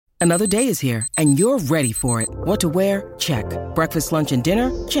Another day is here, and you're ready for it. What to wear? Check. Breakfast, lunch, and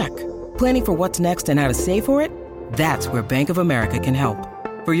dinner? Check. Planning for what's next and how to save for it? That's where Bank of America can help.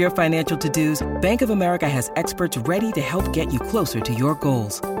 For your financial to-dos, Bank of America has experts ready to help get you closer to your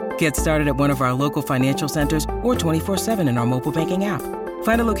goals. Get started at one of our local financial centers or 24/7 in our mobile banking app.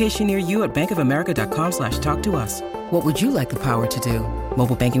 Find a location near you at bankofamerica.com/talktous. What would you like the power to do?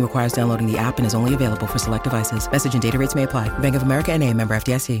 Mobile banking requires downloading the app and is only available for select devices. Message and data rates may apply. Bank of America NA, member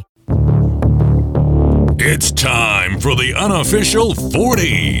FDIC. It's time for the unofficial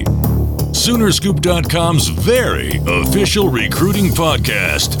 40. Soonerscoop.com's very official recruiting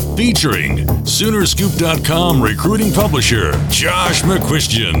podcast featuring Soonerscoop.com recruiting publisher Josh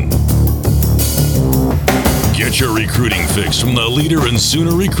McCuistion. Get your recruiting fix from the leader in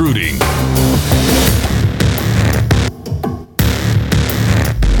Sooner recruiting.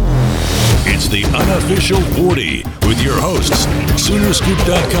 It's the unofficial 40 with your hosts,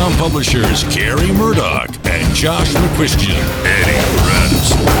 Soonerscoop.com publishers Gary Murdoch and Josh McCuistion. Eddie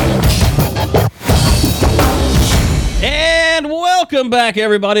Reds. And welcome back,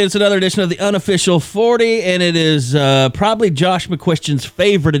 everybody. It's another edition of the unofficial 40, and it is probably Josh McCuistion's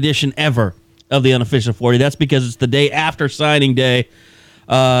favorite edition ever of the unofficial 40. That's because it's the day after signing day,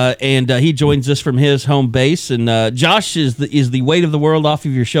 and he joins us from his home base. And Josh, is the weight of the world off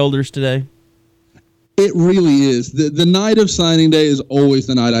of your shoulders today? It really is. The night of signing day is always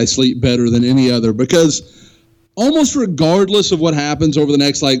the night I sleep better than any other, because almost regardless of what happens over the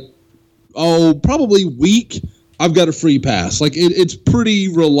next, probably week, I've got a free pass. It's pretty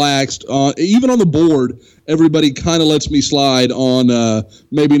relaxed. Even on the board, everybody kind of lets me slide on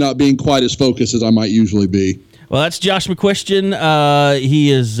maybe not being quite as focused as I might usually be. Well, that's Josh McCuistion. He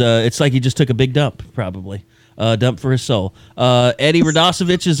is. It's like he just took a big dump, probably. Dump for his soul. Eddie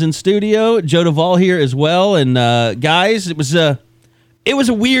Radosevich is in studio. Joe Duvall here as well. And guys, it was a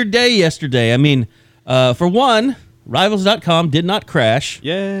weird day yesterday. I mean, for one, Rivals.com did not crash.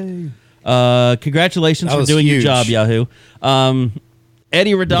 Yay! Congratulations for doing your job, Yahoo.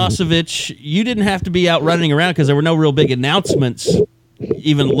 Eddie Radosevich, you didn't have to be out running around because there were no real big announcements,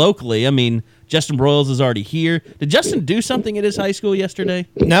 even locally. I mean, Justin Broyles is already here. Did Justin do something at his high school yesterday?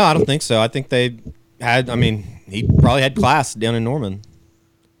 No, I don't think so. I think they had, he probably had class down in Norman.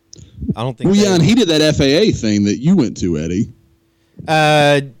 I don't think. Well, yeah, and he did that FAA thing that you went to, Eddie.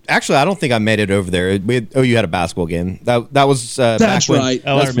 Actually, I don't think I made it over there. OU had a basketball game. That was that's right.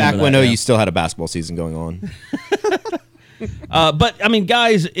 That's back when OU still had a basketball season going on. But I mean,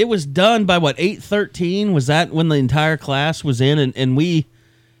 guys, it was done by 8:13? Was that when the entire class was in? And we,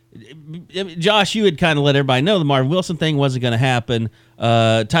 Josh, you had kind of let everybody know the Marvin Wilson thing wasn't going to happen.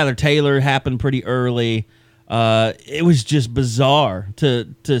 Tyler Taylor happened pretty early. It was just bizarre to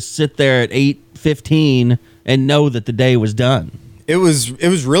sit there at 8:15 and know that the day was done. It was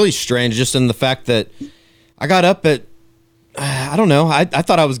really strange, just in the fact that I got up at, I don't know, I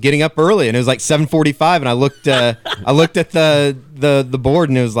thought I was getting up early, and it was like 7:45, and I looked at the board,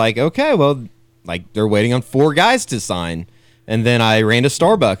 and it was like, okay, well, like they're waiting on 4 guys to sign, and then I ran to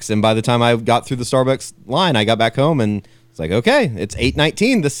Starbucks, and by the time I got through the Starbucks line, I got back home, and it's like, okay, it's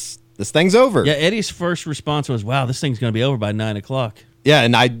 8:19, this thing's over. Yeah, Eddie's first response was, wow, this thing's going to be over by 9 o'clock. Yeah,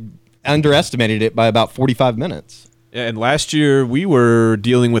 and I underestimated it by about 45 minutes. Yeah, and last year we were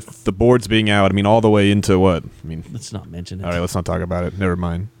dealing with the boards being out. All the way into what? Let's not mention it. All right, let's not talk about it. Never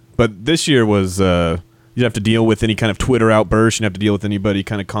mind. But this year was you'd have to deal with any kind of Twitter outburst. You'd have to deal with anybody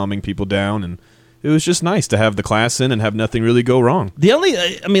kind of calming people down, and it was just nice to have the class in and have nothing really go wrong. The only,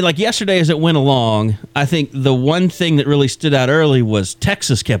 like yesterday as it went along, I think the one thing that really stood out early was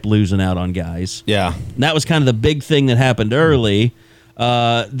Texas kept losing out on guys. Yeah, and that was kind of the big thing that happened early.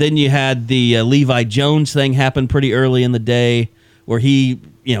 Then you had the Levi Jones thing happen pretty early in the day, where he,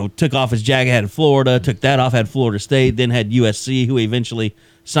 took off his jacket, had Florida, took that off, had Florida State, then had USC, who he eventually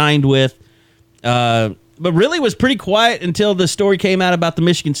signed with. But really was pretty quiet until the story came out about the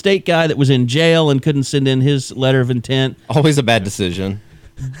Michigan State guy that was in jail and couldn't send in his letter of intent. Always a bad decision.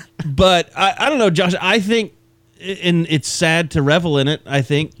 But I don't know, Josh. I think, and it's sad to revel in it, I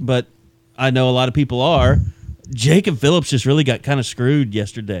think, but I know a lot of people are. Jacob Phillips just really got kind of screwed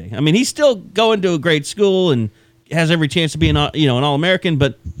yesterday. He's still going to a great school and has every chance to be an All-American,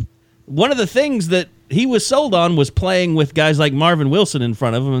 but one of the things that he was sold on was playing with guys like Marvin Wilson in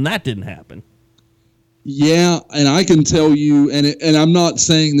front of him, and that didn't happen. Yeah, and I can tell you, and I'm not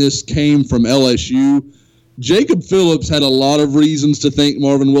saying this came from LSU, Jacob Phillips had a lot of reasons to think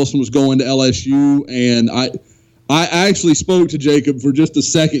Marvin Wilson was going to LSU, and I actually spoke to Jacob for just a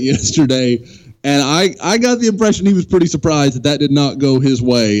second yesterday, and I got the impression he was pretty surprised that did not go his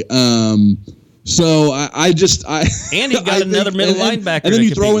way. So I And he got another middle linebacker. And then to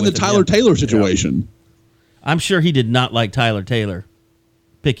you throw in the compete with Tyler him. Taylor situation. I'm sure he did not like Tyler Taylor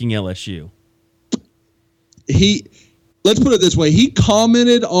picking LSU. Let's put it this way. He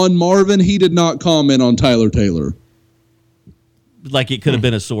commented on Marvin. He did not comment on Tyler Taylor. Like it could have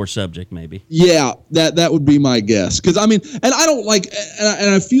been a sore subject, maybe. Yeah, that would be my guess. Because, I mean, and I don't like,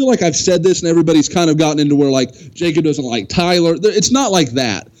 and I feel like I've said this and everybody's kind of gotten into where, like, Jacob doesn't like Tyler. It's not like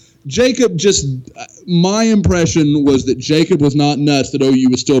that. Jacob my impression was that Jacob was not nuts that OU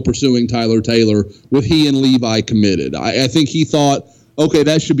was still pursuing Tyler Taylor with he and Levi committed. I think he thought, okay,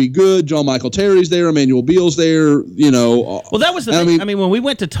 that should be good. John Michael Terry's there. Emmanuel Beal's there. You know. Well, that was the thing. I mean, when we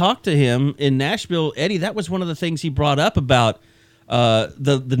went to talk to him in Nashville, Eddie, that was one of the things he brought up about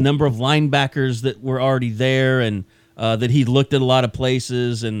the number of linebackers that were already there, and that he looked at a lot of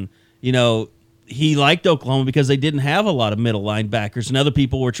places, and you know, he liked Oklahoma because they didn't have a lot of middle linebackers, and other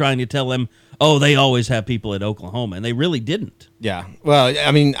people were trying to tell him, oh, they always have people at Oklahoma, and they really didn't. Yeah. Well,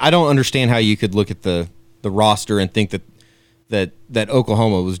 I mean, I don't understand how you could look at the roster and think that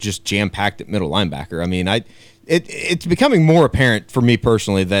Oklahoma was just jam-packed at middle linebacker. I mean, it's becoming more apparent for me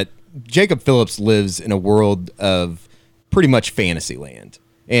personally that Jacob Phillips lives in a world of pretty much fantasy land.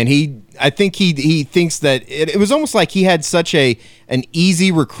 And I think he thinks that it was almost like he had such an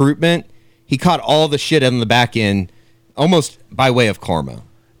easy recruitment. He caught all the shit on the back end almost by way of karma.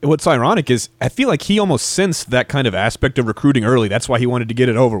 What's ironic is I feel like he almost sensed that kind of aspect of recruiting early. That's why he wanted to get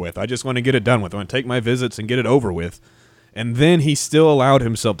it over with. I just want to get it done with. I want to take my visits and get it over with. And then he still allowed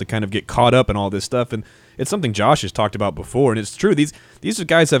himself to kind of get caught up in all this stuff. And it's something Josh has talked about before, and it's true. These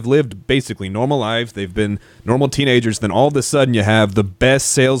guys have lived basically normal lives. They've been normal teenagers. Then all of a sudden you have the best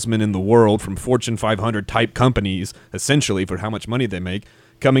salesmen in the world from Fortune 500 type companies, essentially, for how much money they make,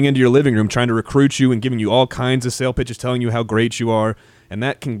 coming into your living room trying to recruit you and giving you all kinds of sale pitches, telling you how great you are. And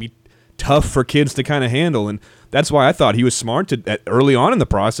that can be tough for kids to kind of handle. And that's why I thought he was smart early on in the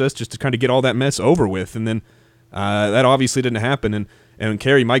process just to kind of get all that mess over with. And then that obviously didn't happen. And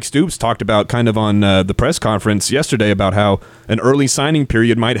Kerry, Mike Stoops talked about kind of on the press conference yesterday about how an early signing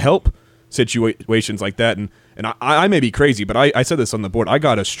period might help situations like that. And I may be crazy, but I said this on the board. I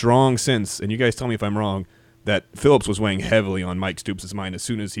got a strong sense, and you guys tell me if I'm wrong, that Phillips was weighing heavily on Mike Stoops' mind as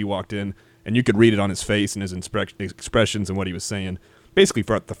soon as he walked in, and you could read it on his face and his expressions and what he was saying. Basically,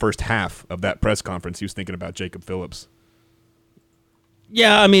 for the first half of that press conference, he was thinking about Jacob Phillips.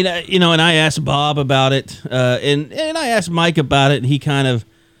 Yeah, I mean, and I asked Bob about it, and I asked Mike about it, and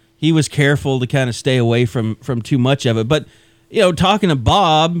he was careful to kind of stay away from too much of it. But, talking to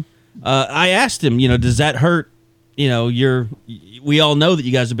Bob, I asked him, does that hurt? We all know that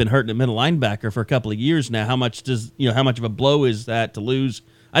you guys have been hurting at middle linebacker for a couple of years now. How much of a blow is that to lose?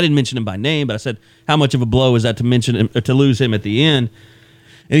 I didn't mention him by name, but I said, how much of a blow is that to lose him at the end?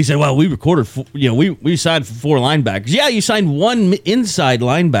 And he said, well, we recorded, we signed for 4 linebackers. Yeah, you signed 1 inside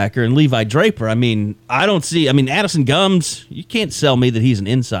linebacker and Levi Draper. I mean, Addison Gums, you can't sell me that he's an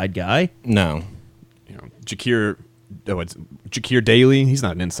inside guy. No. Jakir Daly, he's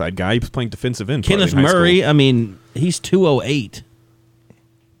not an inside guy. He was playing defensive end. Kenneth Murray, he's 208.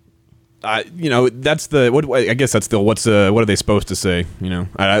 That's I guess that's what are they supposed to say?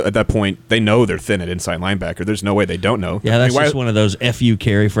 At that point, they know they're thin at inside linebacker. There's no way they don't know. Yeah, that's just one of those F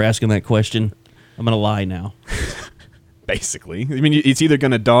Kerry for asking that question. I'm going to lie now. Basically. It's either going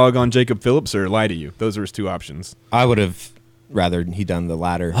to dog on Jacob Phillips or lie to you. Those are his 2 options. I would have rather he done the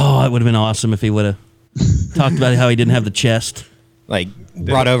latter. Oh, it would have been awesome if he would have talked about how he didn't have the chest. Like,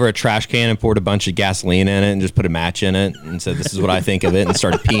 brought over a trash can and poured a bunch of gasoline in it and just put a match in it and said, this is what I think of it, and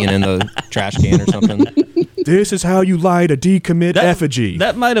started peeing in the trash can or something. This is how you lie to decommit effigy.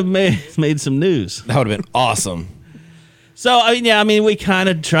 That might have made some news. That would have been awesome. So, we kind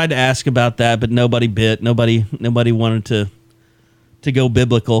of tried to ask about that, but nobody bit. Nobody wanted to go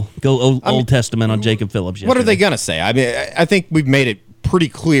biblical, go Old Testament on Jacob Phillips yesterday. What are they going to say? I think we've made it pretty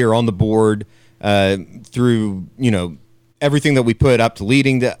clear on the board through, everything that we put up to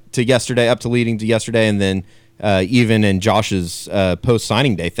leading to yesterday, and then even in Josh's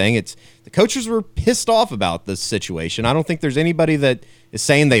post-signing day thing, the coaches were pissed off about this situation. I don't think there's anybody that is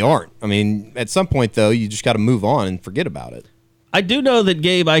saying they aren't. At some point, though, you just got to move on and forget about it. I do know that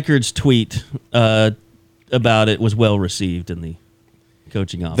Gabe Eichert's tweet about it was well received in the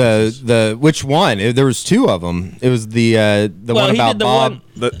coaching office. Which one? There was 2 of them. It was the one about Bob.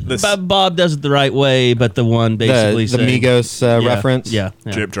 Bob does it the right way, but the one basically the Migos reference. Yeah,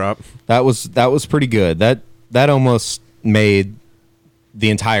 drip drop. That was pretty good. That almost made the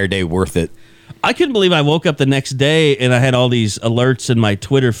entire day worth it. I couldn't believe I woke up the next day and I had all these alerts in my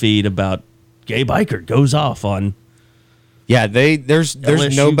Twitter feed about Gabe Eichert goes off on Yeah, there's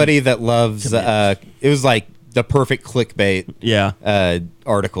LSU nobody that loves. It was like the perfect clickbait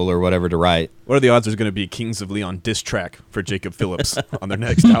article or whatever to write. What are the odds there's going to be Kings of Leon diss track for Jacob Phillips on their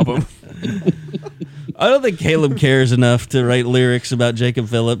next album? I don't think Caleb cares enough to write lyrics about Jacob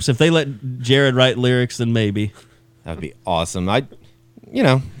Phillips. If they let Jared write lyrics, then maybe. That'd be awesome. There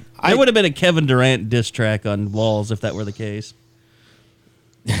would have been a Kevin Durant diss track on Walls if that were the case.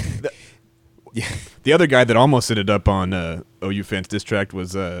 The other guy that almost ended up on OU fans diss track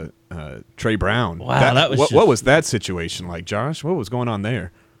was Trey Brown. Wow, what was that situation like, Josh? What was going on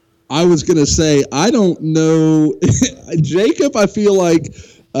there? I was going to say, I don't know. Jacob, I feel like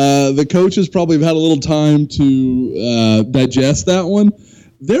the coaches probably have had a little time to digest that one.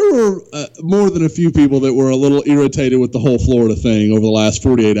 There were more than a few people that were a little irritated with the whole Florida thing over the last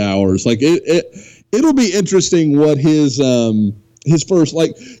 48 hours. Like it'll be interesting what his first,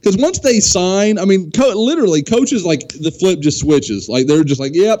 like, because once they sign, I mean, literally coaches, like, the flip just switches. Like, they're just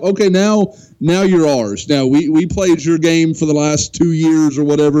like, yep, okay, now you're ours. Now we played your game for the last 2 years or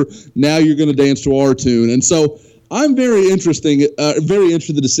whatever. Now you're going to dance to our tune. And so I'm very interested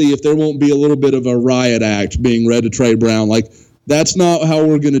to see if there won't be a little bit of a riot act being read to Trey Brown. Like, that's not how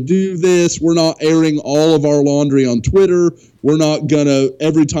we're going to do this. We're not airing all of our laundry on Twitter. We're not going to,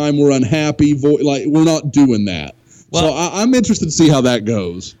 every time we're unhappy, we're not doing that. Well, so I'm interested to see how that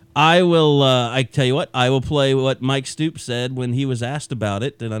goes. I will. I tell you what. I will play what Mike Stoops said when he was asked about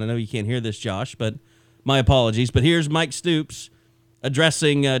it. And I know you can't hear this, Josh, but my apologies. But here's Mike Stoops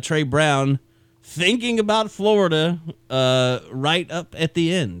addressing Trey Brown, thinking about Florida right up at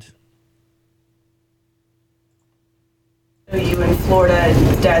the end. You in Florida,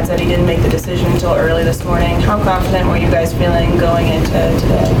 Dad said he didn't make the decision until early this morning. How confident were you guys feeling going into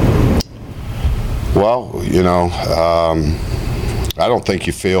today? Well, I don't think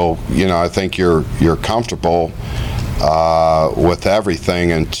you feel, I think you're comfortable with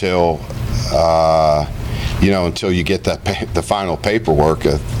everything until you get the final paperwork.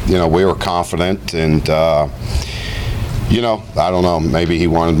 We were confident, and I don't know, maybe he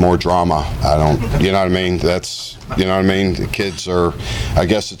wanted more drama. You know what I mean? The kids are, I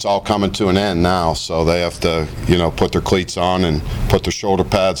guess it's all coming to an end now, so they have to, put their cleats on and put their shoulder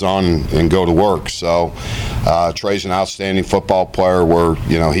pads on and go to work. So Trey's an outstanding football player where,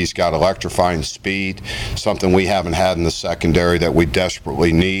 he's got electrifying speed, something we haven't had in the secondary that we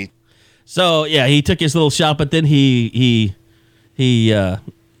desperately need. So, yeah, he took his little shot, but then he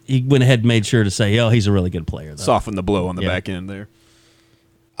went ahead and made sure to say, he's a really good player, though. Soften the blow on the back end there.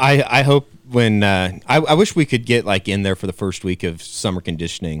 I hope when I wish we could get in there for the first week of summer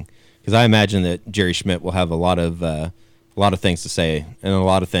conditioning, because I imagine that Jerry Schmidt will have a lot of things to say and a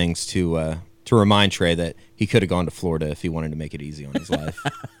lot of things to remind Trey that he could have gone to Florida if he wanted to make it easy on his life.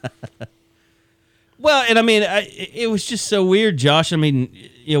 Well, and I mean, it was just so weird, Josh. I mean,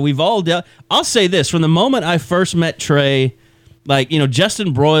 we've all dealt. I'll say this: from the moment I first met Trey,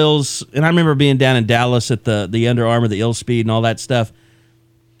 Justin Broyles, and I remember being down in Dallas at the Under Armour, the Ill Speed, and all that stuff.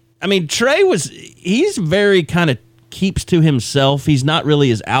 I mean, he's very kind of keeps to himself. He's not really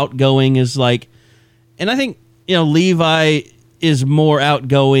as outgoing as and I think, Levi is more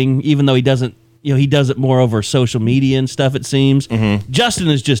outgoing, even though he doesn't, he does it more over social media and stuff, it seems. Mm-hmm. Justin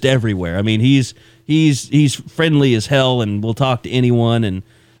is just everywhere. I mean, he's friendly as hell and will talk to anyone. And,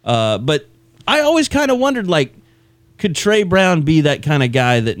 but I always kind of wondered, could Trey Brown be that kind of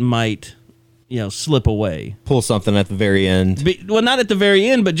guy that might, slip away? Pull something at the very end. Well, not at the very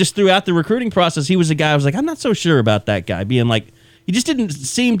end, but just throughout the recruiting process, he was a guy I was like, I'm not so sure about that guy. Being he just didn't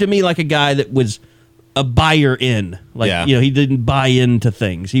seem to me like a guy that was a buyer in. He didn't buy into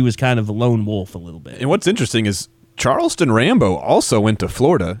things. He was kind of a lone wolf a little bit. And what's interesting is Charleston Rambo also went to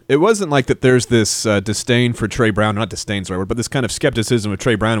Florida. It wasn't like that there's this disdain for Trey Brown, not disdain's the right word, but this kind of skepticism of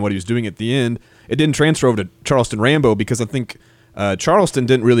Trey Brown and what he was doing at the end. It didn't transfer over to Charleston Rambo because I think Charleston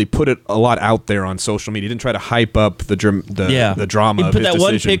didn't really put it a lot out there on social media. He didn't try to hype up the drama he of put his that decision.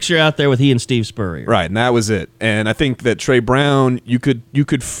 one picture out there with he and Steve Spurrier. Right, and that was it. And I think that Trey Brown, you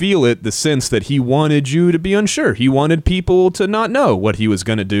could feel it, the sense that he wanted you to be unsure. He wanted people to not know what he was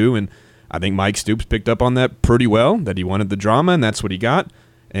going to do, and I think Mike Stoops picked up on that pretty well, that he wanted the drama, and that's what he got.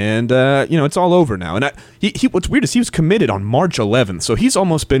 And, it's all over now. And what's weird is he was committed on March 11th, so he's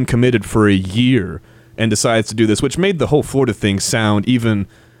almost been committed for a year and decides to do this, which made the whole Florida thing sound even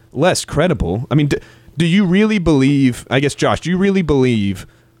less credible. I mean, do you really believe, I guess, Josh, do you really believe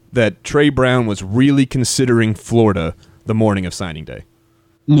that Trey Brown was really considering Florida the morning of signing day?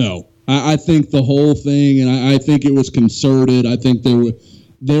 No. I think the whole thing, and I think it was concerted. I think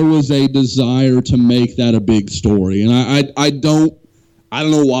there was a desire to make that a big story. And I don't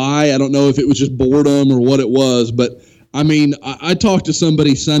know why. I don't know if it was just boredom or what it was, but I mean, I talked to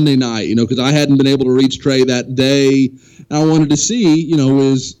somebody Sunday night, because I hadn't been able to reach Trey that day. And I wanted to see,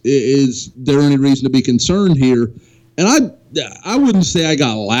 is there any reason to be concerned here? And I wouldn't say I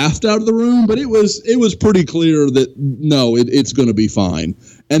got laughed out of the room, but it was pretty clear that no, it's going to be fine.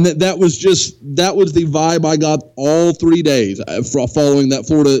 And that was the vibe I got all 3 days following that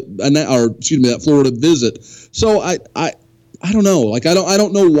Florida visit. So I don't know. Like I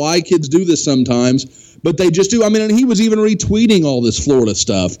don't know why kids do this sometimes, but they just do. I mean, and he was even retweeting all this Florida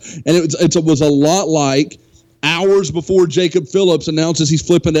stuff, and it was a lot like hours before Jacob Phillips announces he's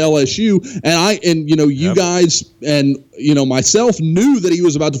flipping to LSU, and you guys and myself knew that he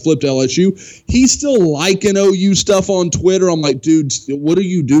was about to flip to LSU. He's still liking OU stuff on Twitter. I'm like, dude, what are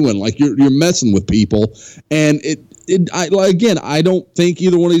you doing? Like you're messing with people. And I don't think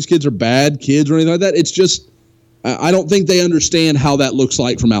either one of these kids are bad kids or anything like that. It's just I don't think they understand how that looks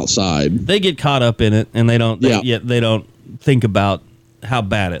like from outside. They get caught up in it, and they don't think about how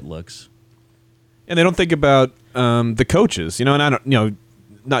bad it looks. And they don't think about the coaches, and I don't,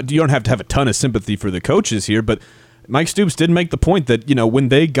 you don't have to have a ton of sympathy for the coaches here, but Mike Stoops did make the point that, when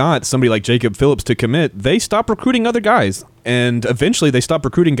they got somebody like Jacob Phillips to commit, they stopped recruiting other guys. And eventually they stopped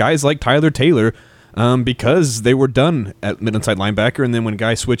recruiting guys like Tyler Taylor because they were done at mid-inside linebacker. And then when a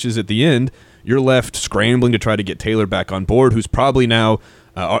guy switches at the end, you're left scrambling to try to get Taylor back on board, who's probably now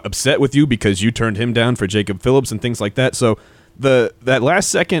upset with you because you turned him down for Jacob Phillips and things like that. So that last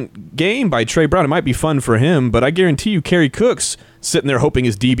second game by Trey Brown, it might be fun for him, but I guarantee you Kerry Cooks, sitting there hoping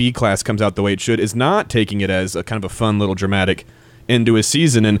his DB class comes out the way it should, is not taking it as a kind of a fun little dramatic end to his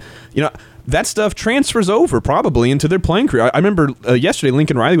season. And, that stuff transfers over probably into their playing career. I remember yesterday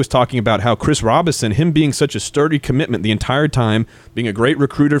Lincoln Riley was talking about how Chris Robinson, him being such a sturdy commitment the entire time, being a great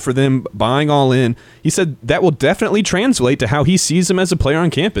recruiter for them, buying all in, he said that will definitely translate to how he sees him as a player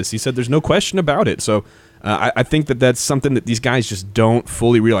on campus. He said there's no question about it. So I think that's something that these guys just don't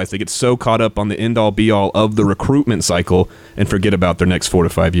fully realize. They get so caught up on the end-all, be-all of the recruitment cycle and forget about their next 4 to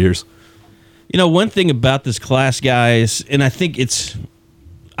 5 years. One thing about this class, guys, and I think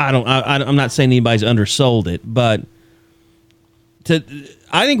I'm not saying anybody's undersold it, but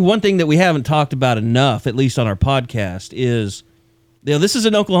I think one thing that we haven't talked about enough, at least on our podcast, is this is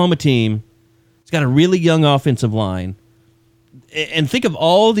an Oklahoma team. It's got a really young offensive line. And think of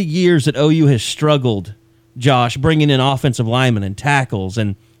all the years that OU has struggled, Josh, bringing in offensive linemen and tackles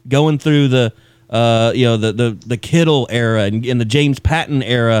and going through the Kittle era and the James Patton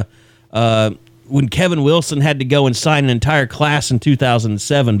era, when Kevin Wilson had to go and sign an entire class in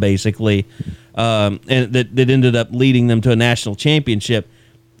 2007, basically, and that ended up leading them to a national championship.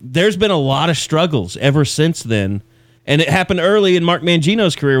 There's been a lot of struggles ever since then, and it happened early in Mark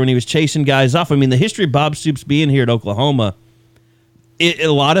Mangino's career when he was chasing guys off. I mean, the history of Bob Stoops being here at Oklahoma, a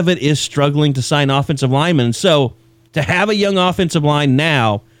lot of it is struggling to sign offensive linemen. So to have a young offensive line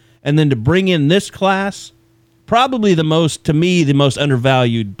now and then to bring in this class, probably the most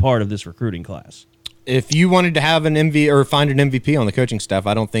undervalued part of this recruiting class. If you wanted to have an find an MVP on the coaching staff,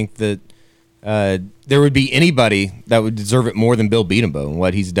 I don't think that there would be anybody that would deserve it more than Bill Beatenbow and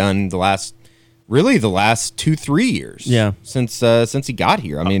what he's done the last 2-3 years. Yeah. Since he got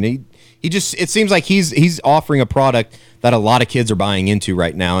here. I mean, he just, it seems like he's offering a product that a lot of kids are buying into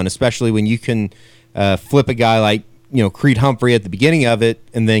right now, and especially when you can flip a guy like Creed Humphrey at the beginning of it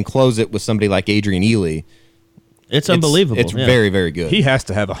and then close it with somebody like Adrian Ely. It's unbelievable. It's very, very good. He has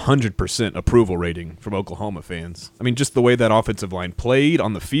to have 100% approval rating from Oklahoma fans. I mean, just the way that offensive line played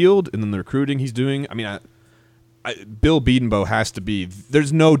on the field and then the recruiting he's doing. I mean, Bill Beatenbow has to be.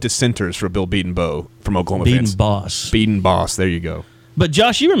 There's no dissenters for Bill Beatenbow from Oklahoma fans. Beaten boss. There you go. But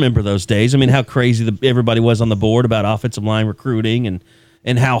Josh, you remember those days? I mean, how crazy everybody was on the board about offensive line recruiting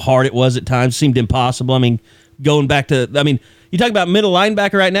and how hard it was at times. Seemed impossible. I mean, going back to, you talk about middle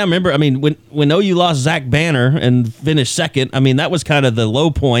linebacker right now. Remember, when OU lost Zach Banner and finished second, that was kind of the low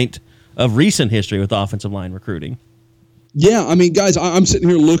point of recent history with offensive line recruiting. Yeah, guys, I'm sitting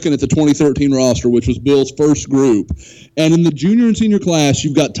here looking at the 2013 roster, which was Bill's first group. And in the junior and senior class,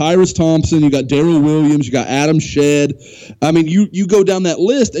 you've got Tyrus Thompson, you got Darrell Williams, you got Adam Shedd. You go down that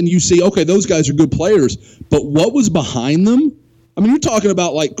list and you see, okay, those guys are good players. But what was behind them? You're talking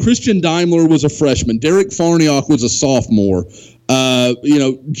about like Christian Daimler was a freshman. Derek Farniok was a sophomore.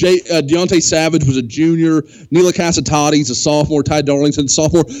 Deontay Savage was a junior. Neela Casatati's a sophomore. Ty Darlington's a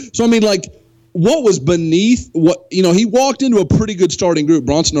sophomore. So, what was beneath he walked into a pretty good starting group.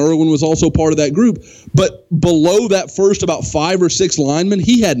 Bronson Irwin was also part of that group. But below that first about 5 or 6 linemen,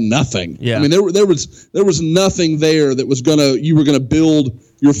 he had nothing. Yeah. There was nothing there that you were going to build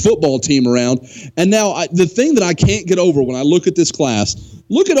your football team around. And now the thing that I can't get over when I look at this class,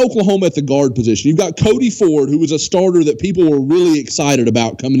 look at Oklahoma at the guard position. You've got Cody Ford, who was a starter that people were really excited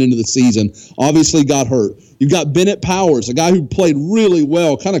about coming into the season, obviously got hurt. You've got Bennett Powers, a guy who played really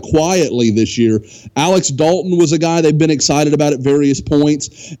well, kind of quietly this year. Alex Dalton was a guy they've been excited about at various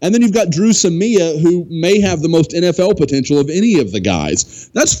points. And then you've got Drew Samia, who may have the most NFL potential of any of the guys.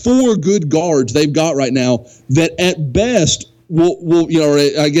 That's 4 good guards they've got right now that at best will or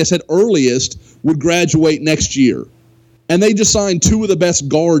I guess at earliest would graduate next year. And they just signed 2 of the best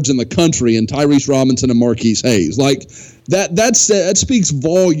guards in the country in Tyrese Robinson and Marquise Hayes. Like that speaks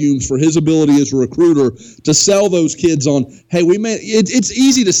volumes for his ability as a recruiter to sell those kids on, hey, it's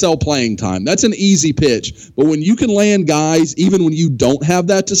easy to sell playing time. That's an easy pitch. But when you can land guys, even when you don't have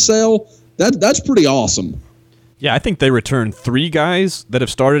that to sell, that's pretty awesome. Yeah, I think they returned 3 guys that have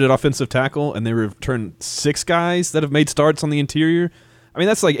started at offensive tackle, and they returned 6 guys that have made starts on the interior. I mean,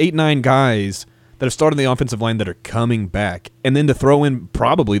 that's like 8-9 guys that have started on the offensive line that are coming back. And then to throw in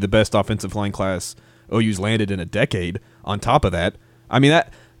probably the best offensive line class OU's landed in a decade on top of that. I mean,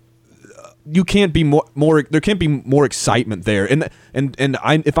 that you can't be more there can't be more excitement there. And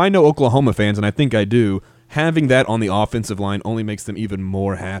if I know Oklahoma fans, and I think I do, having that on the offensive line only makes them even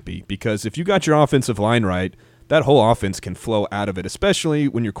more happy, because if you got your offensive line right, that whole offense can flow out of it, especially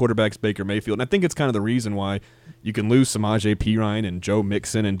when your quarterback's Baker Mayfield. And I think it's kind of the reason why you can lose Samaje Perine and Joe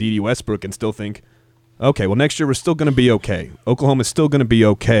Mixon and Dede Westbrook and still think, okay, well, next year we're still going to be okay. Oklahoma's still going to be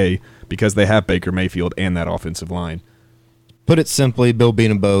okay because they have Baker Mayfield and that offensive line. Put it simply, Bill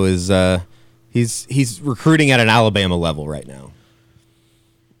Beanabo is he's recruiting at an Alabama level right now.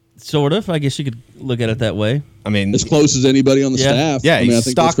 Sort of. I guess you could look at it that way. I mean, as close as anybody on the staff. Yeah, I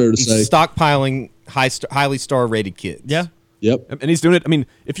think that's fair to say. He's stockpiling highly star-rated kids. Yeah. Yep. And he's doing it. I mean,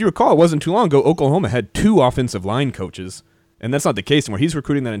 if you recall, it wasn't too long ago, Oklahoma had 2 offensive line coaches, and that's not the case anymore. He's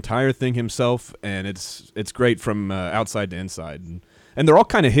recruiting that entire thing himself, and it's great from outside to inside. And they're all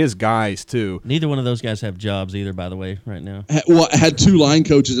kind of his guys, too. Neither one of those guys have jobs either, by the way, right now. Had 2 line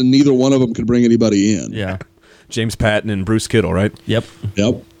coaches, and neither one of them could bring anybody in. Yeah. James Patton and Bruce Kittle, right? Yep.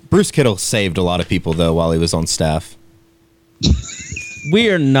 Bruce Kittle saved a lot of people, though, while he was on staff. We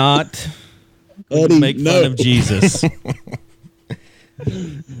are not going to make fun of Jesus.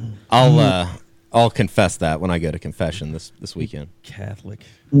 I'll confess that when I go to confession this weekend. Catholic.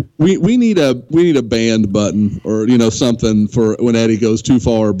 We need a banned button or something for when Eddie goes too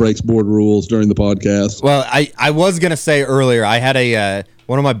far or breaks board rules during the podcast. Well, I was gonna say earlier, I had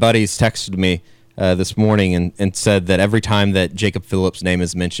one of my buddies texted me this morning and said that every time that Jacob Phillips' name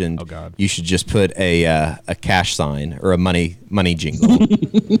is mentioned, you should just put a cash sign or a money jingle.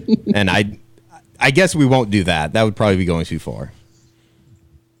 And I guess we won't do that. That would probably be going too far.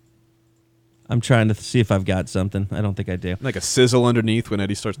 I'm trying to see if I've got something. I don't think I do. Like a sizzle underneath when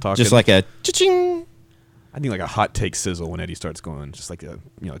Eddie starts talking. Just like a cha-ching. I think like a hot take sizzle when Eddie starts going. Just like a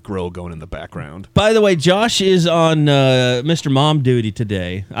grill going in the background. By the way, Josh is on Mr. Mom duty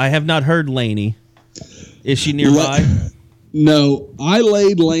today. I have not heard Lainey. Is she nearby? No, I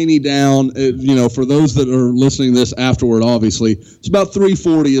laid Lainey down. For those that are listening to this afterward, obviously it's about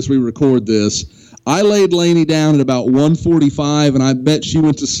 3:40 as we record this. I laid Lainey down at about 1:45, and I bet she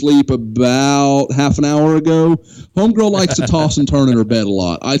went to sleep about half an hour ago. Homegirl likes to toss and turn in her bed a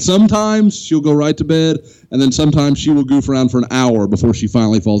lot. Sometimes she'll go right to bed, and then sometimes she will goof around for an hour before she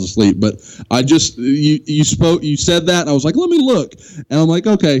finally falls asleep. But I just you said that, and I was like, let me look, and I'm like,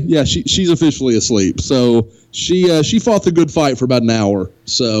 okay, yeah, she's officially asleep. So she fought the good fight for about an hour.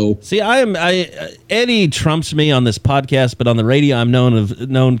 So see, Eddie trumps me on this podcast, but on the radio, I'm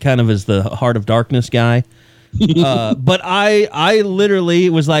known kind of as the Heart of Darkness guy. But I literally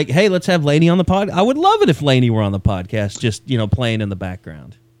was like, hey, let's have Lainey on the pod. I would love it if Lainey were on the podcast, just playing in the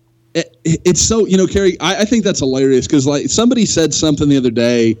background. It's so, Kerry, I think that's hilarious because like somebody said something the other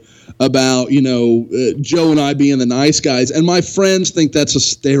day about, Joe and I being the nice guys, and my friends think that's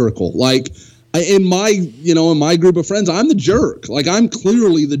hysterical. Like in my group of friends, I'm the jerk. Like I'm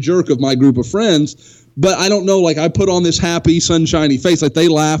clearly the jerk of my group of friends, but I don't know, like I put on this happy, sunshiny face. Like they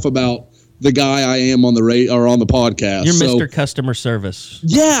laugh about the guy I am on the on the podcast. You're Mr. Customer Service.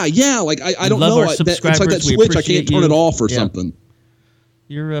 Yeah. Like I don't know. It's like that switch. I can't turn it off or something.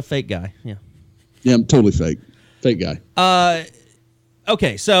 You're a fake guy. Yeah. Yeah, I'm totally fake. Fake guy.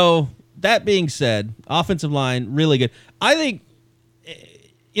 Okay, so that being said, offensive line, really good. I think,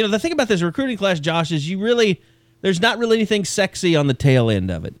 the thing about this recruiting class, Josh, is there's not really anything sexy on the tail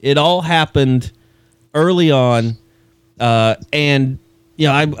end of it. It all happened early on. And,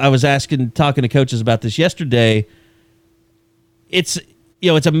 I was talking to coaches about this yesterday. It's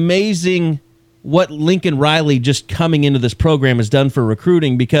amazing what Lincoln Riley just coming into this program has done for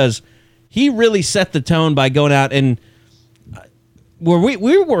recruiting, because he really set the tone by going out and were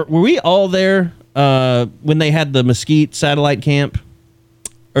we all there when they had the Mesquite satellite camp,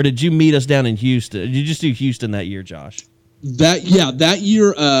 or did you meet us down in Houston? Did you just do Houston that year, Josh? That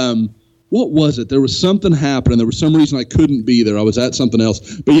year. What was it? There was something happening. There was some reason I couldn't be there. I was at something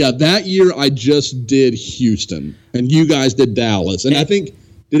else. But yeah, that year I just did Houston, and you guys did Dallas. And I think,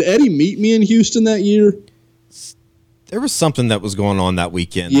 did Eddie meet me in Houston that year? There was something that was going on that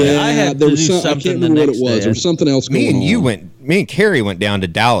weekend. Yeah, I had there to was do I something can't the remember what next it was. day. There was something else going on. Me and Carrie went down to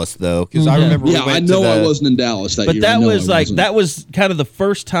Dallas though, because I remember. Yeah, I know I wasn't in Dallas that But year. that was wasn't. that was kind of the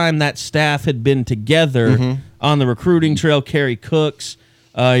first time that staff had been together on the recruiting trail. Kerry Cooks,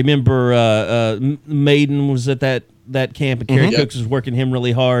 I remember Maiden was at that camp, and Kerry Cooks was working him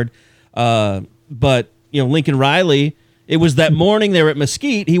really hard. But Lincoln Riley, it was that morning they were at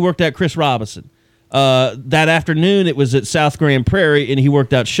Mesquite. He worked out Chris Robinson. That afternoon it was at South Grand Prairie, and he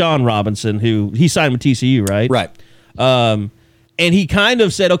worked out Sean Robinson, who he signed with TCU, right? Right. And he kind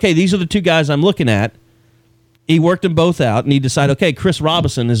of said, okay, these are the two guys I'm looking at. He worked them both out, and he decided, okay, Chris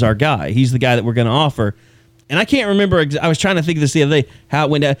Robinson is our guy. He's the guy that we're going to offer. And I can't remember. I was trying to think of this the other day, how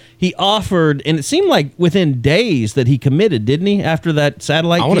it went down. He offered, and it seemed like within days that he committed, didn't he, after that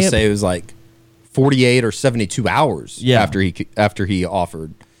satellite camp? I want to say it was like 48 or 72 hours Yeah. after he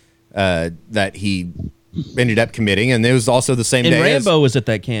offered that he ended up committing. And it was also the same And day Rambo as was at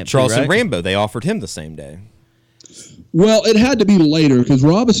that camp, too, Charleston right? Rambo. They offered him the same day. Well, it had to be later because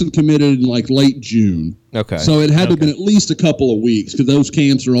Robinson committed in like late June. Okay. So it had to have been at least a couple of weeks because those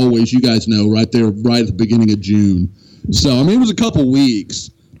camps are always, you guys know, right there, right at the beginning of June. So I mean, it was a couple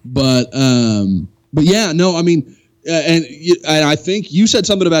weeks, but yeah, no, I mean, and I think you said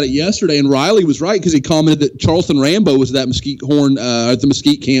something about it yesterday, and Riley was right because he commented that Charleston Rambo was at that Mesquite Horn at the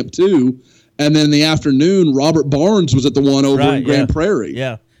Mesquite camp too, and then in the afternoon, Robert Barnes was at the one over in Grand Prairie.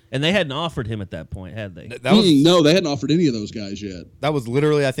 Yeah. And they hadn't offered him at that point, had they? No, they hadn't offered any of those guys yet. That was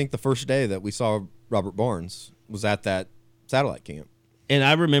literally, I think, the first day that we saw Robert Barnes was at that satellite camp. And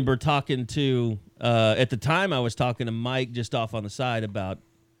I remember talking to, at the time I was talking to Mike just off on the side about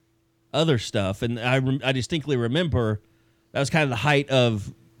other stuff. And I distinctly remember that was kind of the height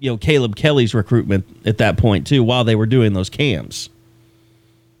of, Caleb Kelly's recruitment at that point too, while they were doing those camps.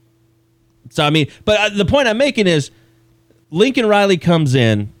 So, I mean, but the point I'm making is Lincoln Riley comes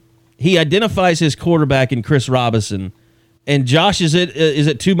in, he identifies his quarterback in Chris Robinson. And Josh, is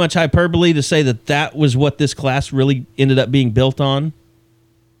it too much hyperbole to say that was what this class really ended up being built on?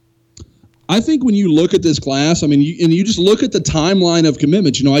 I think when you look at this class, I mean, you just look at the timeline of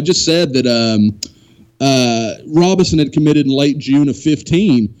commitments. I just said that Robinson had committed in late June of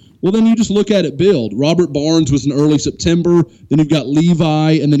 15. Well, then you just look at it build. Robert Barnes was in early September. Then you've got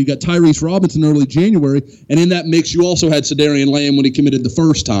Levi, and then you've got Tyrese Robinson early January. And in that mix, you also had Sedarian Lamb when he committed the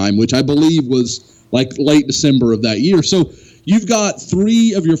first time, which I believe was like late December of that year. So you've got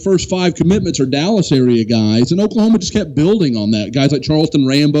 3 of your first 5 commitments are Dallas area guys, and Oklahoma just kept building on that. Guys like Charleston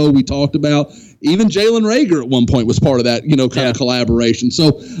Rambo, we talked about. Even Jalen Rager at one point was part of that, kind of collaboration.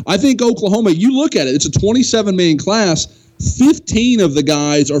 So I think Oklahoma, you look at it, it's a 27-man class. 15 of the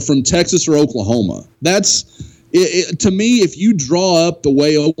guys are from Texas or Oklahoma. That's to me, if you draw up the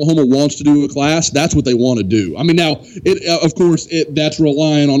way Oklahoma wants to do a class, that's what they want to do. I mean, now, of course, that's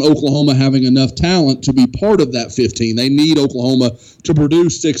relying on Oklahoma having enough talent to be part of that 15. They need Oklahoma to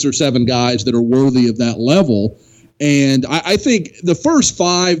produce 6 or 7 guys that are worthy of that level. And I think the first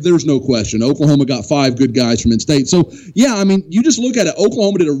 5, there's no question. Oklahoma got 5 good guys from in-state. So, yeah, I mean, you just look at it.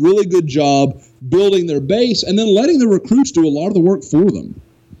 Oklahoma did a really good job building their base and then letting the recruits do a lot of the work for them.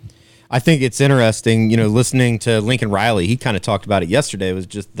 I think it's interesting, listening to Lincoln Riley. He kind of talked about it yesterday. It was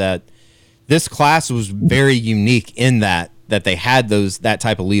just that this class was very unique in that they had that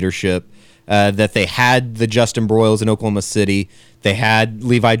type of leadership, that they had the Justin Broyles in Oklahoma City. They had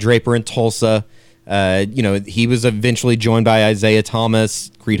Levi Draper in Tulsa. He was eventually joined by Isaiah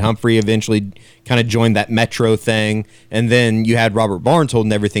Thomas. Creed Humphrey eventually kind of joined that Metro thing. And then you had Robert Barnes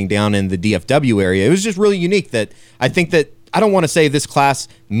holding everything down in the DFW area. It was just really unique that I think that I don't want to say this class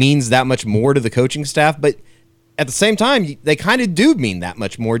means that much more to the coaching staff, but at the same time, they kind of do mean that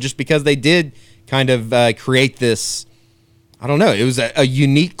much more just because they did kind of create this, I don't know, it was a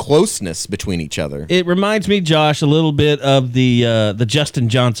unique closeness between each other. It reminds me, Josh, a little bit of the Justin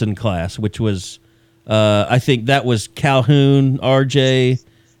Johnson class, which was, I think that was Calhoun, RJ,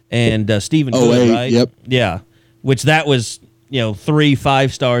 and Stephen Good, right? Yep. Yeah, which that was, 3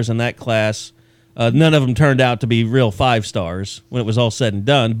 5-stars in that class. None of them turned out to be real 5-stars when it was all said and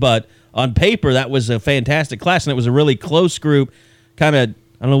done. But on paper, that was a fantastic class, and it was a really close group. Kind of,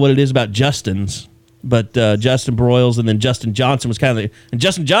 I don't know what it is about Justin's, but Justin Broyles, and then Justin Johnson was kind of and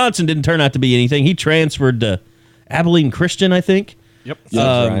Justin Johnson didn't turn out to be anything. He transferred to Abilene Christian, I think. Yep.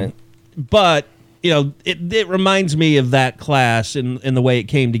 That's right. But it reminds me of that class in the way it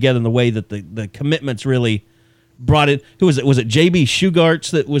came together, and the way that the commitments really brought it. Who was it? Was it J.B.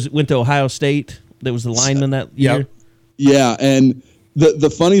 Shugarts that went to Ohio State? That was the lineman that year. Yeah, and the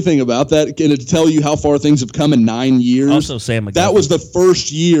funny thing about that, and to tell you how far things have come in 9 years. Also, Sam McGuffey. That was the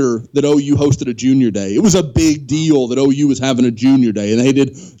first year that OU hosted a junior day. It was a big deal that OU was having a junior day, and they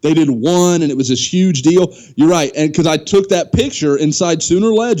did one, and it was this huge deal. You're right, and because I took that picture inside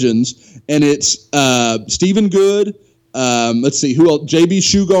Sooner Legends, and it's Stephen Good. Let's see who else: J.B.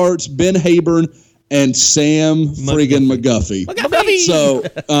 Shugarts, Ben Hayburn, and Sam friggin' McGuffey. So,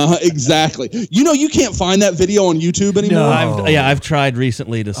 exactly. You can't find that video on YouTube anymore. No, I've tried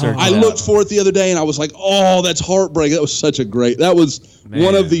recently to search. I looked for it the other day, and I was like, "Oh, that's heartbreaking." That was such a great. That was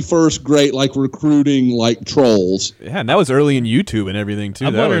one of the first great recruiting trolls. Yeah, and that was early in YouTube and everything too.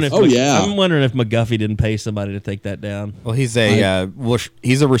 I'm wondering I'm wondering if McGuffey didn't pay somebody to take that down. Well, he's a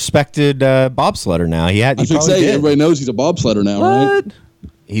respected bobsledder now. I should say everybody knows he's a bobsledder now, right?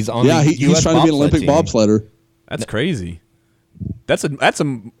 He's on. He's trying to be an Olympic bobsledder. That's crazy. That's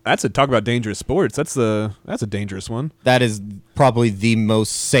a talk about dangerous sports. That's a dangerous one. That is probably the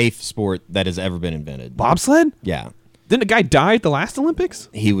most safe sport that has ever been invented. Bobsled? Yeah. Didn't a guy die at the last Olympics?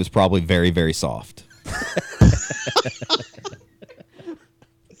 He was probably very, very soft.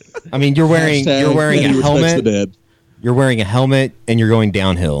 I mean, you're wearing a helmet. You're wearing a helmet and you're going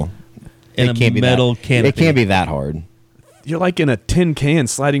downhill. It can't be that hard. You're like in a tin can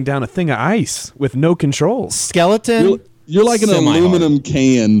sliding down a thing of ice with no controls. Skeleton. You're like an aluminum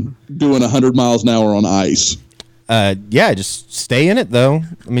can doing 100 miles an hour on ice. Yeah, just stay in it though.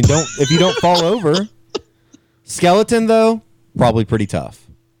 I mean, if you don't fall over. Skeleton though, probably pretty tough.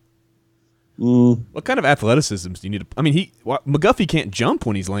 What kind of athleticism do you need? McGuffey can't jump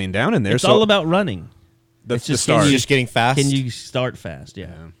when he's laying down in there. It's all about running. That's just the start. Just getting fast. Can you start fast?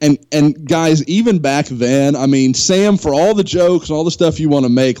 Yeah. And guys, even back then, I mean, Sam, for all the jokes and all the stuff you want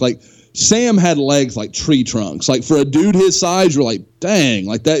to make, Sam had legs like tree trunks. For a dude his size, you're like, dang,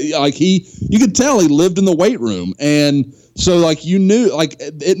 that. You could tell he lived in the weight room, and so you knew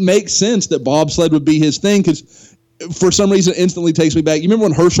it makes sense that bobsled would be his thing because. For some reason, it instantly takes me back. You remember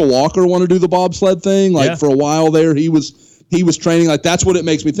when Herschel Walker wanted to do the bobsled thing? For a while there, he was training. That's what it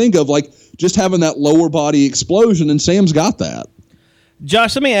makes me think of. Just having that lower body explosion, and Sam's got that.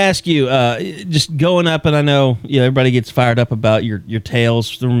 Josh, let me ask you, just going up, and I know everybody gets fired up about your tales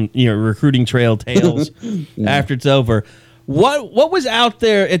from recruiting trail tales after it's over. What was out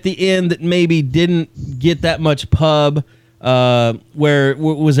there at the end that maybe didn't get that much pub? Where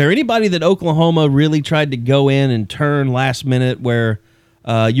was there anybody that Oklahoma really tried to go in and turn last minute where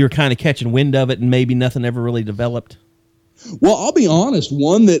you were kind of catching wind of it and maybe nothing ever really developed? Well, I'll be honest.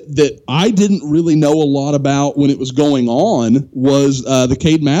 One that I didn't really know a lot about when it was going on was the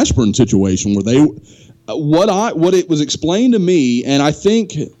Cade Mashburn situation, where what it was explained to me, and I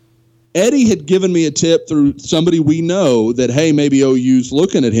think Eddie had given me a tip through somebody we know that, hey, maybe OU's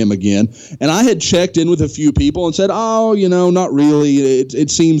looking at him again. And I had checked in with a few people and said, oh, not really.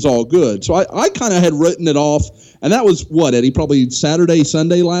 It seems all good. So I kind of had written it off. And that was what, Eddie, probably Saturday,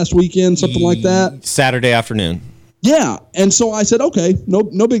 Sunday last weekend, something like that? Saturday afternoon. Yeah. And so I said, okay, no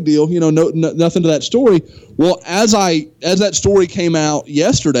big deal. Nothing to that story. Well, as that story came out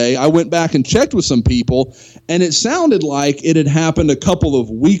yesterday, I went back and checked with some people, and it sounded like it had happened a couple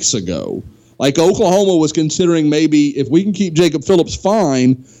of weeks ago. Oklahoma was considering maybe if we can keep Jacob Phillips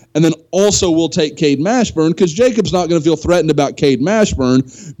fine, and then also we'll take Cade Mashburn, because Jacob's not going to feel threatened about Cade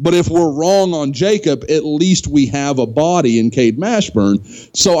Mashburn. But if we're wrong on Jacob, at least we have a body in Cade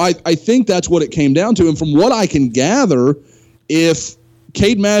Mashburn. So I think that's what it came down to. And from what I can gather, if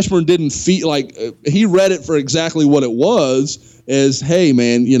Cade Mashburn didn't feel he read it for exactly what it was, as, hey,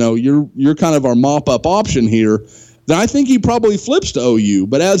 man, you're kind of our mop-up option here, then I think he probably flips to OU.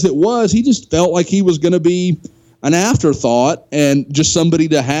 But as it was, he just felt like he was going to be an afterthought and just somebody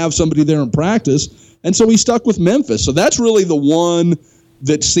to have somebody there in practice. And so he stuck with Memphis. So that's really the one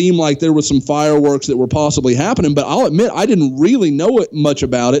that seemed like there was some fireworks that were possibly happening. But I'll admit, I didn't really know much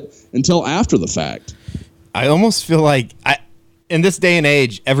about it until after the fact. I almost feel like in this day and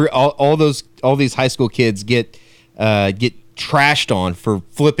age, all these high school kids get trashed on for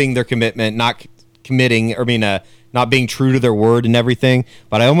flipping their commitment, not committing, not being true to their word and everything.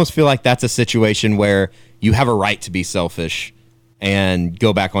 But I almost feel like that's a situation where you have a right to be selfish and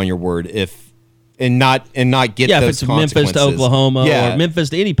go back on your word and not get those if it's consequences. Memphis to Oklahoma or Memphis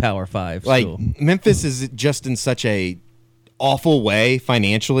to any Power 5 school. Memphis is just in such a awful way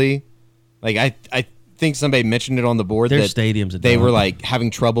financially. Like I think somebody mentioned it on the board Their that stadium's a they dump. were like having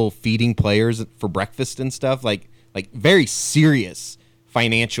trouble feeding players for breakfast and stuff. Like very serious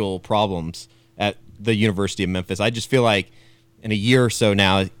financial problems at the University of Memphis. I just feel like in a year or so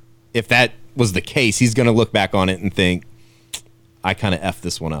now, if that was the case, he's going to look back on it and think, I kind of effed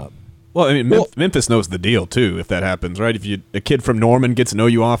this one up. Well, I mean, Memphis knows the deal too. If that happens, right? If a kid from Norman gets an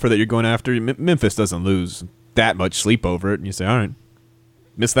OU offer that you're going after, Memphis doesn't lose that much sleep over it, and you say, all right,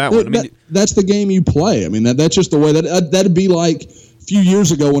 miss that one. I mean, that's the game you play. I mean, that's just the way that'd be like a few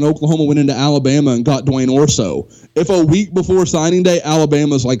years ago when Oklahoma went into Alabama and got Dwayne Orso. If a week before signing day,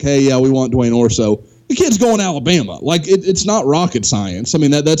 Alabama's like, hey, yeah, we want Dwayne Orso, the kid's going to Alabama. Like it's not rocket science. I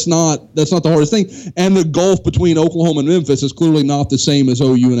mean, that's not the hardest thing. And the gulf between Oklahoma and Memphis is clearly not the same as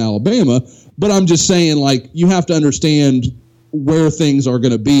OU and Alabama. But I'm just saying, like, you have to understand where things are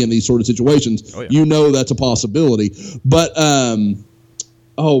going to be in these sort of situations. Oh, yeah. You know that's a possibility. But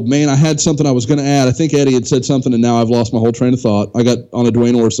oh man, I had something I was going to add. I think Eddie had said something, and now I've lost my whole train of thought. I got on a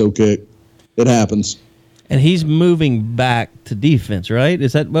Dwayne Orso kick. It happens. And he's moving back to defense, right?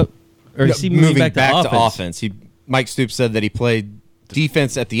 Is that what? Or is he moving back to offense? Mike Stoops said that he played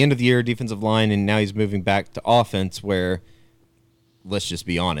defense at the end of the year, defensive line, and now he's moving back to offense where, let's just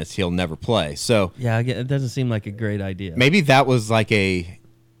be honest, he'll never play. So yeah, it doesn't seem like a great idea. Maybe that was like a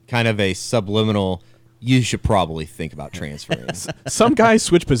kind of a subliminal, you should probably think about transferring. Some guys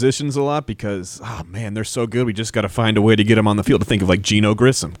switch positions a lot because, oh man, they're so good. We just got to find a way to get them on the field. To think of like Geno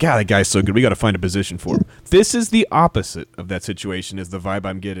Grissom. God, that guy's so good. We got to find a position for him. This is the opposite of that situation is the vibe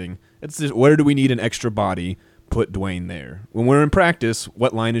I'm getting. It's just, where do we need an extra body? Put Dwayne there. When we're in practice,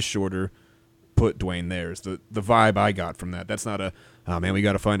 what line is shorter? Put Dwayne there. Is the vibe I got from that. That's not oh man, we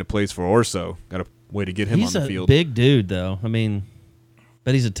got to find a place for Orso. Got a way to get him on the field. He's a big dude, though. I mean,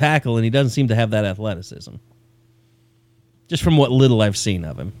 but he's a tackle, and he doesn't seem to have that athleticism. Just from what little I've seen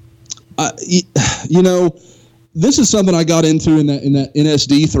of him. You know, this is something I got into in that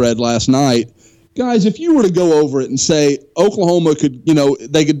NSD thread last night. Guys, if you were to go over it and say Oklahoma could,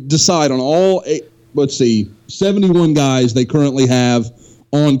 they could decide on all 71 guys they currently have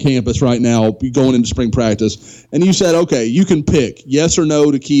on campus right now going into spring practice, and you said, okay, you can pick yes or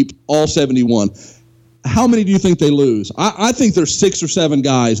no to keep all 71. How many do you think they lose? I think there's 6 or 7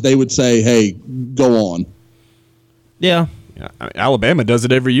 guys they would say, hey, go on. Yeah. I mean, Alabama does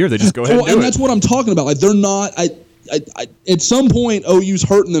it every year. They just go ahead and do it. And that's what I'm talking about. Like, they're not at some point, OU's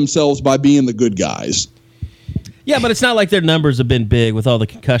hurting themselves by being the good guys. Yeah, but it's not like their numbers have been big with all the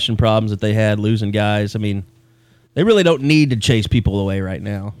concussion problems that they had, losing guys. I mean, they really don't need to chase people away right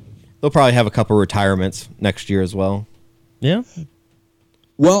now. They'll probably have a couple retirements next year as well. Yeah.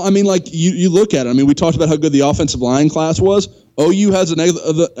 Well, I mean, like, you look at it. I mean, we talked about how good the offensive line class was. OU has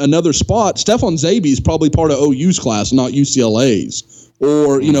another spot. Stephon Zabi is probably part of OU's class, not UCLA's.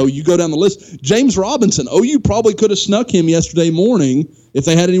 Or, you go down the list. James Robinson, OU probably could have snuck him yesterday morning if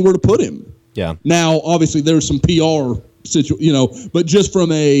they had anywhere to put him. Yeah. Now, obviously, there's some PR but just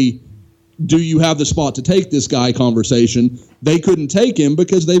from a do you have the spot to take this guy conversation, they couldn't take him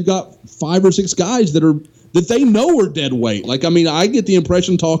because they've got 5 or 6 guys that they know are dead weight. Like, I mean, I get the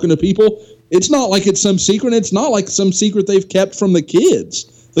impression talking to people, it's not like it's some secret. It's not like some secret they've kept from the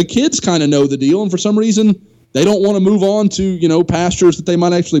kids. The kids kind of know the deal, and for some reason, they don't want to move on to, pastures that they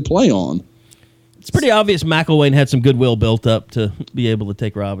might actually play on. It's pretty obvious McElwain had some goodwill built up to be able to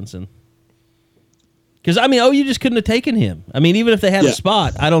take Robinson. Because, I mean, OU just couldn't have taken him. I mean, even if they had a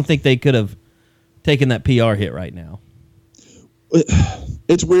spot, I don't think they could have taken that PR hit right now.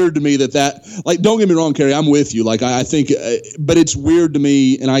 It's weird to me that like, don't get me wrong, Kerry, I'm with you. Like, I think, but it's weird to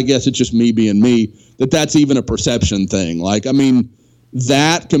me, and I guess it's just me being me, that's even a perception thing. Like, I mean,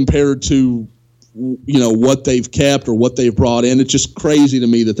 that compared to, what they've kept or what they've brought in, it's just crazy to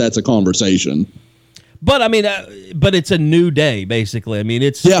me that that's a conversation. But I mean, but it's a new day, basically. I mean,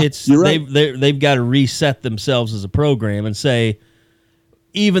 it's you're right. They've got to reset themselves as a program and say,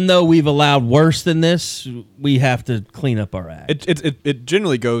 even though we've allowed worse than this, we have to clean up our act. It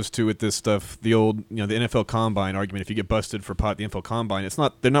generally goes to with this stuff, the old, the NFL Combine argument. If you get busted for pot, the NFL Combine,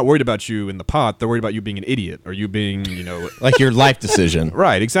 they're not worried about you in the pot. They're worried about you being an idiot or you being, like your life decision.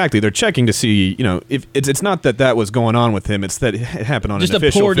 Right, exactly. They're checking to see, if it's not that was going on with him. It's that it happened on just an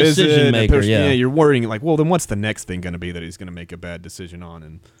official poor visit. Decision maker, yeah, you're worrying like, well, then what's the next thing going to be that he's going to make a bad decision on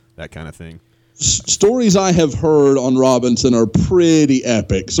and that kind of thing. Stories I have heard on Robinson are pretty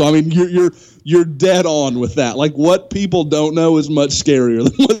epic. So I mean, you're dead on with that. Like, what people don't know is much scarier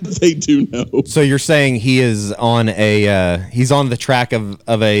than what they do know. So you're saying he is on he's on the track of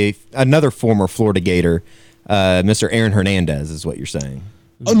another former Florida Gator, Mr. Aaron Hernandez, is what you're saying.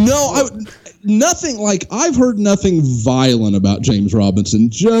 Oh no, nothing like I've heard nothing violent about James Robinson.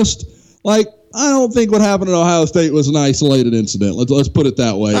 Just like I don't think what happened at Ohio State was an isolated incident. Let's put it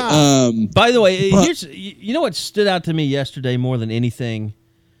that way. By the way, here's you know what stood out to me yesterday more than anything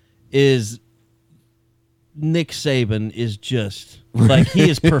is Nick Saban is just like he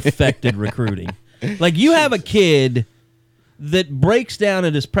is perfected recruiting. Like you have a kid that breaks down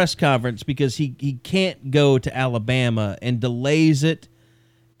at his press conference because he can't go to Alabama and delays it.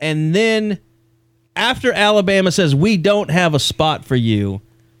 And then after Alabama says, we don't have a spot for you,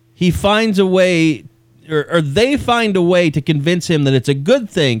 he finds a way, or they find a way to convince him that it's a good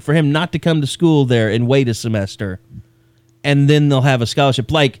thing for him not to come to school there and wait a semester. And then they'll have a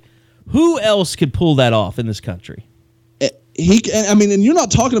scholarship. Like, who else could pull that off in this country? And you're not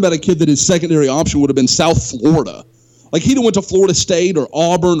talking about a kid that his secondary option would have been South Florida. Like, he'd have went to Florida State or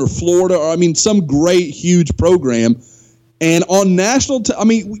Auburn or Florida, or, some great, huge program. And on national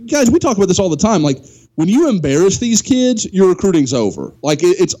guys, we talk about this all the time. Like, when you embarrass these kids, your recruiting's over. Like,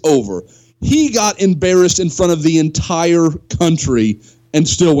 it's over. He got embarrassed in front of the entire country and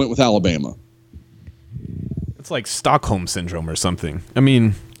still went with Alabama. It's like Stockholm syndrome or something.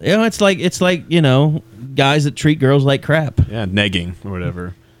 It's like guys that treat girls like crap. Yeah, negging or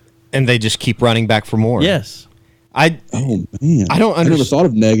whatever. And they just keep running back for more. Yes. I don't understand. I never thought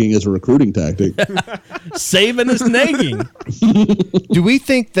of negging as a recruiting tactic. Saban is negging. Do we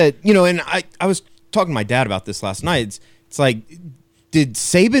think that, and I was talking to my dad about this last night. It's like, did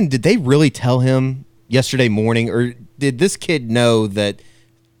they really tell him yesterday morning, or did this kid know that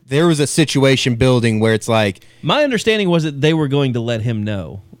there was a situation building where it's like... My understanding was that they were going to let him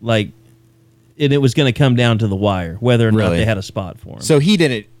know, and it was going to come down to the wire, whether or not they had a spot for him. So he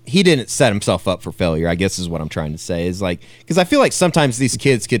didn't set himself up for failure, I guess is what I'm trying to say. Is like, because I feel like sometimes these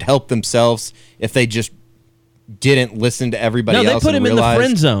kids could help themselves if they just didn't listen to everybody else. No, they put him in the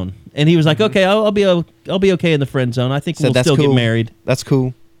friend zone, and he was like, "Okay, I'll be okay in the friend zone. I think we'll still get married." That's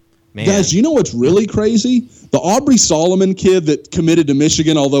cool, man. Guys, you know what's really crazy? The Aubrey Solomon kid that committed to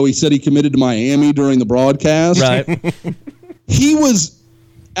Michigan, although he said he committed to Miami during the broadcast. Right.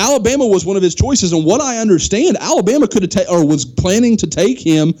 Alabama was one of his choices, and what I understand, Alabama could have was planning to take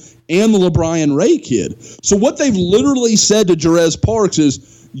him and the LeBron Ray kid. So what they've literally said to Jerez Parks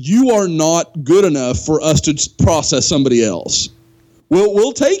is, you are not good enough for us to process somebody else.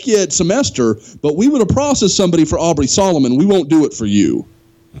 We'll take you at semester, but we would have processed somebody for Aubrey Solomon. We won't do it for you.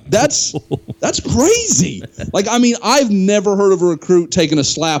 That's crazy. I've never heard of a recruit taking a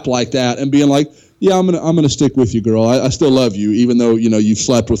slap like that and being like, yeah, I'm gonna stick with you, girl. I still love you, even though you've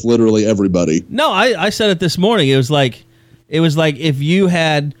slept with literally everybody. No, I said it this morning. It was like if you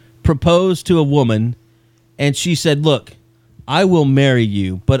had proposed to a woman, and she said, "Look, I will marry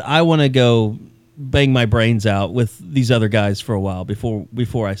you, but I want to go bang my brains out with these other guys for a while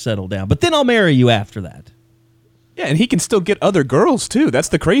before I settle down. But then I'll marry you after that." Yeah, and he can still get other girls too. That's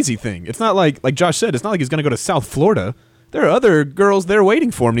the crazy thing. It's not like Josh said. It's not like he's gonna go to South Florida. There are other girls there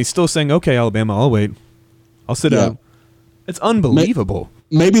waiting for him, and he's still saying, "Okay, Alabama, I'll wait. I'll sit out." It's unbelievable.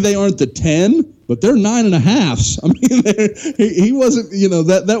 Maybe they aren't the 10, but they're 9.5s. He wasn't,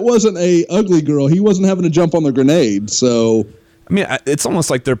 that wasn't a ugly girl. He wasn't having to jump on the grenade. So, it's almost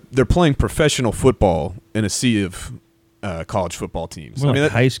like they're playing professional football in a sea of college football teams.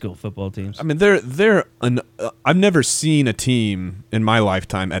 High school football teams. I've never seen a team in my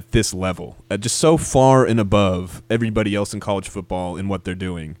lifetime at this level, just so far and above everybody else in college football in what they're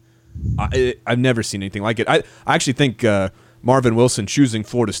doing. I've never seen anything like it. I actually think Marvin Wilson choosing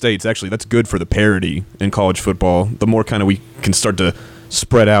Florida State, that's good for the parity in college football. The more kind of we can start to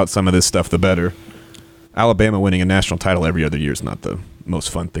spread out some of this stuff, the better. Alabama winning a national title every other year is not the most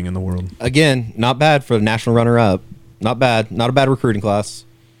fun thing in the world. Again, not bad for the national runner-up. Not bad. Not a bad recruiting class.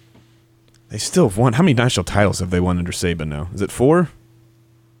 They still have won. How many national titles have they won under Saban now? Is it 4?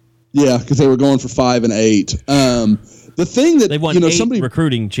 Yeah, because they were going for 5 and 8. The thing that they've won 8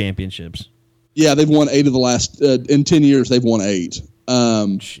 recruiting championships. Yeah, they've won 8 of the last in 10 years. They've won 8.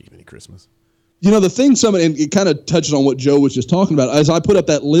 Gee, many Christmas. The thing, and it kind of touches on what Joe was just talking about. As I put up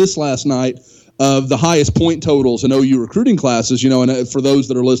that list last night of the highest point totals in OU recruiting classes, and for those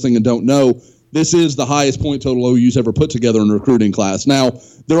that are listening and don't know, this is the highest point total OU's ever put together in a recruiting class. Now,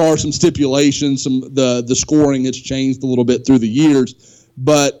 there are some stipulations, the scoring has changed a little bit through the years,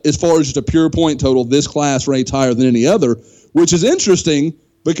 but as far as just a pure point total, this class rates higher than any other, which is interesting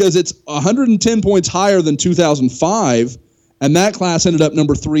because it's 110 points higher than 2005, and that class ended up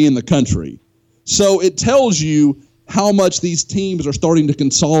number 3 in the country. So it tells you how much these teams are starting to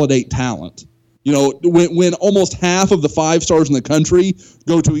consolidate talent. When almost half of the 5 stars in the country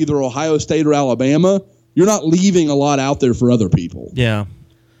go to either Ohio State or Alabama, you're not leaving a lot out there for other people. Yeah.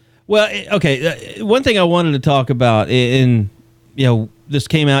 Well, okay. One thing I wanted to talk about, this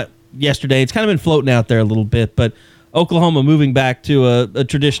came out yesterday. It's kind of been floating out there a little bit, but Oklahoma moving back to a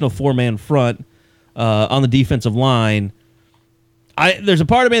traditional 4-man front on the defensive line. There's a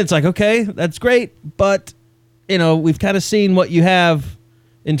part of me that's like, okay, that's great, but we've kind of seen what you have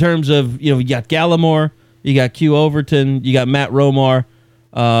in terms of you got Gallimore, you got Q Overton, you got Matt Romar.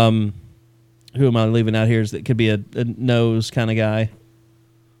 Who am I leaving out here? That could be a nose kind of guy.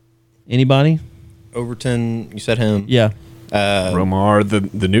 Anybody? Overton, you said him. Yeah. Romar,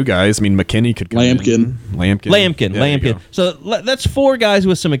 the new guys. I mean, McKinney could come Lampkin. in. Lampkin. So that's 4 guys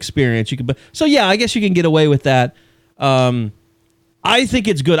with some experience. So yeah, I guess you can get away with that. I think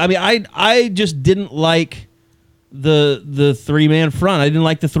it's good. I mean, I just didn't like the 3-man front. I didn't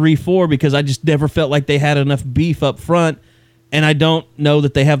like the 3-4 because I just never felt like they had enough beef up front, and I don't know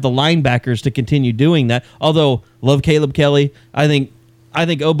that they have the linebackers to continue doing that. Although love Caleb Kelly, I think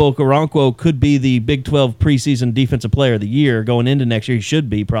Obo Okoronkwo could be the Big 12 preseason defensive player of the year going into next year. He should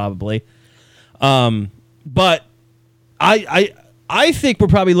be probably. But I think we're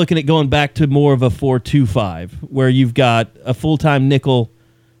probably looking at going back to more of a 4-2-5 where you've got a full-time nickel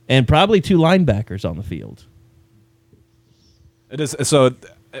and probably 2 linebackers on the field. It is so.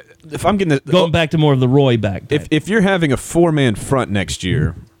 If I'm getting going back to more of the Roy back type. If you're having a 4-man front next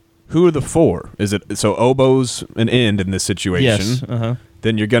year, who are the 4? Is it so Obo's an end in this situation? Yes.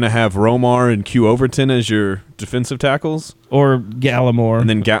 Then you're going to have Romar and Q Overton as your defensive tackles, or Gallimore, and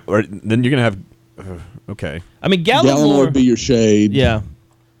then then you're going to have okay. I mean, Gallimore would be your shade. Yeah,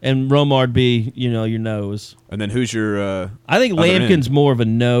 and Romar would be your nose. And then who's your? I think Lampkin's more of a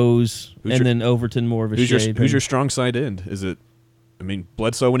nose, then Overton more of a shade. Who's your strong side end? Is it? I mean,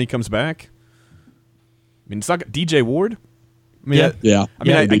 Bledsoe when he comes back. I mean, it's not DJ Ward. I mean, yeah. I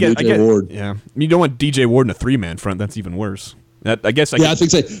mean, I get Ward. Yeah, I mean, you don't want DJ Ward in a 3-man front. That's even worse. I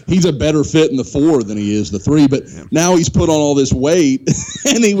think he's a better fit in the 4 than he is the 3. But now he's put on all this weight,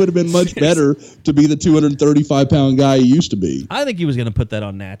 and he would have been much better to be the 235-pound guy he used to be. I think he was going to put that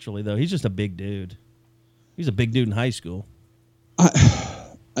on naturally, though. He's just a big dude. He's a big dude in high school.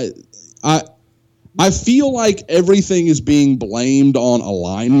 I feel like everything is being blamed on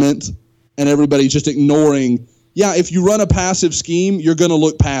alignment, and everybody's just ignoring. Yeah, if you run a passive scheme, you're going to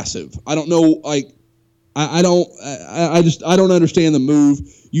look passive. I don't know. I don't understand the move.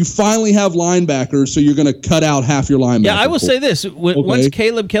 You finally have linebackers, so you're going to cut out half your linebackers. Yeah, I will say this: once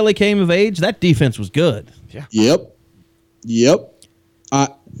Caleb Kelly came of age, that defense was good. Yeah. Yep.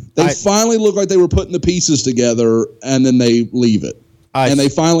 They finally look like they were putting the pieces together, and then they leave it. And they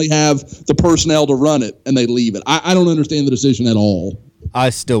finally have the personnel to run it, and they leave it. I don't understand the decision at all. I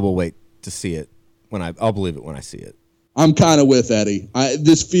still will wait to see it. I'll believe it when I see it. I'm kind of with Eddie.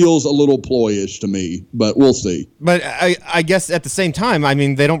 This feels a little ployish to me, but we'll see. But I guess at the same time, I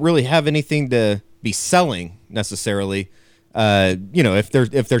mean, they don't really have anything to be selling necessarily.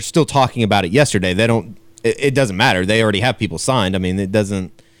 If they're still talking about it yesterday, they don't. It doesn't matter. They already have people signed. I mean, it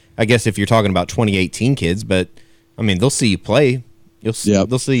doesn't. I guess if you're talking about 2018 kids, but I mean, they'll see you play. They'll see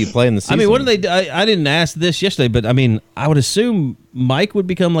you play in the season. I mean, what do they do? I didn't ask this yesterday, but I mean, I would assume Mike would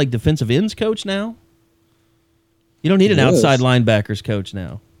become like defensive ends coach now. You don't need an outside linebackers coach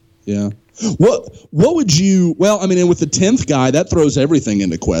now. Yeah. What would you? Well, I mean, and with the 10th guy, that throws everything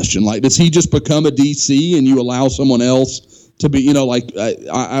into question. Like, does he just become a DC and you allow someone else to be?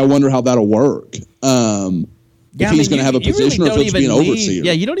 I wonder how that'll work. If he's going to have a position, or if he'll be an overseer.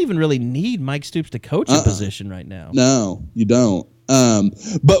 Yeah, you don't even really need Mike Stoops to coach a position right now. No, you don't.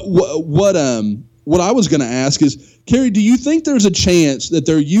 But what I was going to ask is, Kerry, do you think there's a chance that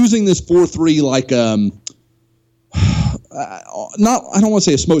they're using this 4-3 like not, I don't want to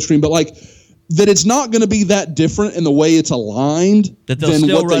say a smoke screen, but like that it's not going to be that different in the way it's aligned that they'll than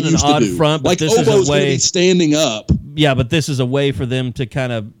still what run they an used odd to do. front, but like this is Obo's a way going to be standing up. Yeah, but this is a way for them to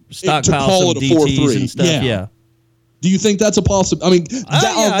kind of stockpile call some it a 4-3. DTs and stuff. Yeah. Do you think that's a possible? I mean, on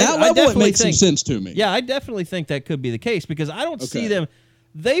that level, it makes some sense to me. Yeah, I definitely think that could be the case because I don't see them.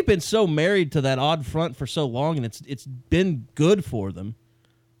 They've been so married to that odd front for so long, and it's been good for them.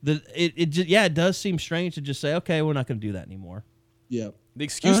 That it does seem strange to just say, okay, we're not going to do that anymore. Yeah. The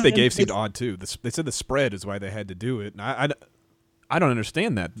excuse they gave seemed odd too. They said the spread is why they had to do it. And I don't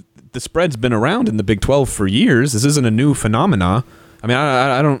understand that. The spread's been around in the Big 12 for years. This isn't a new phenomena. I mean,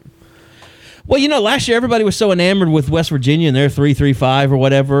 I don't. Well, last year everybody was so enamored with West Virginia and their 3-3-5 or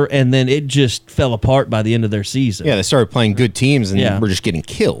whatever, and then it just fell apart by the end of their season. Yeah, they started playing good teams and were just getting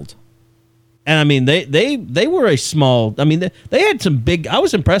killed. And I mean, they were a small. I mean, they had some big. I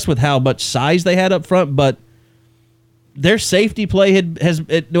was impressed with how much size they had up front, but their safety play has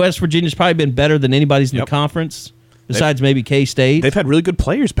at West Virginia's probably been better than anybody's in the conference. Besides maybe K-State. They've had really good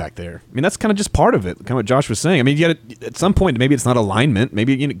players back there. I mean, that's kind of just part of it, kind of what Josh was saying. I mean, at some point, maybe it's not alignment.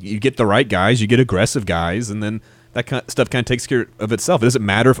 Maybe you get the right guys, you get aggressive guys, and then that kind of stuff kind of takes care of itself. It doesn't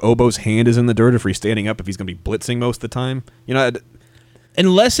matter if Obo's hand is in the dirt, if he's standing up, if he's going to be blitzing most of the time.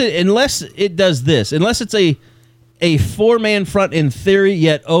 Unless it does this, unless it's a four-man front in theory,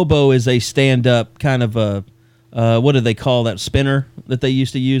 yet Obo is a stand-up kind of a what do they call that spinner that they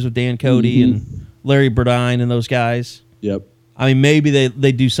used to use with Dan Cody and Larry Burdine and those guys. Yep. I mean, maybe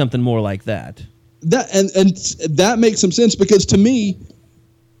they do something more like that. And that makes some sense because to me,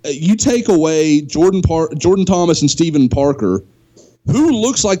 you take away Jordan Thomas and Stephen Parker, who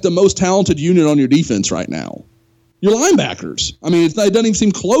looks like the most talented unit on your defense right now. Your linebackers. I mean, it doesn't even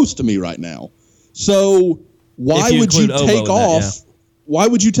seem close to me right now. So why would you take off? Why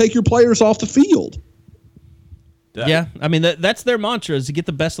would you take your players off the field? Yeah, I mean that's their mantra is to get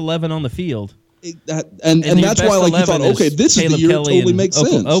the best 11 on the field. And that's why you thought, okay, this is the year it totally makes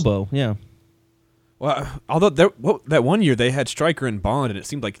sense. Obo, yeah. Well, although that one year they had Stryker and Bond, and it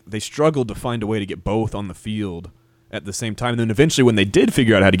seemed like they struggled to find a way to get both on the field at the same time. And then eventually when they did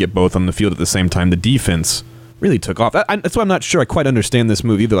figure out how to get both on the field at the same time, the defense really took off. That's why I'm not sure I quite understand this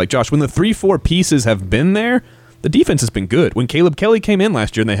move either. Like, Josh, when the 3-4 pieces have been there, the defense has been good. When Caleb Kelly came in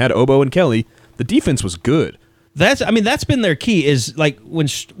last year and they had Obo and Kelly, the defense was good. That's been their key is like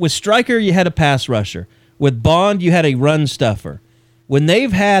with Stryker you had a pass rusher. With Bond you had a run stuffer. When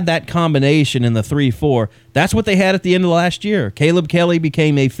they've had that combination in the 3-4, that's what they had at the end of last year. Caleb Kelly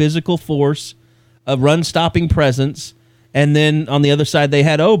became a physical force, a run-stopping presence, and then on the other side they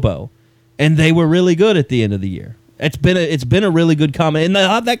had Obo, and they were really good at the end of the year. It's been a really good combination, and they'll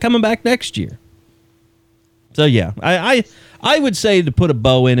have that coming back next year. So yeah, I would say to put a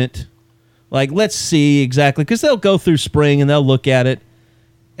bow in it. Like, let's see exactly, because they'll go through spring and they'll look at it,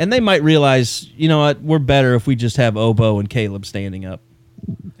 and they might realize, you know what, we're better if we just have Obo and Caleb standing up.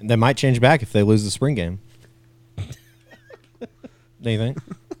 And they might change back if they lose the spring game. Do you think?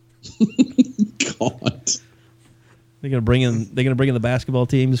 God, They're gonna bring in the basketball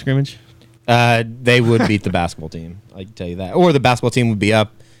team to scrimmage. They would beat the basketball team. I can tell you that. Or the basketball team would be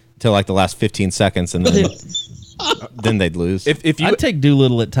up till like the last 15 seconds, and then they'd lose. I'd take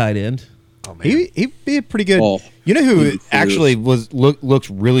Doolittle at tight end. Oh, man. He'd be a pretty good. Oh, you know who actually looks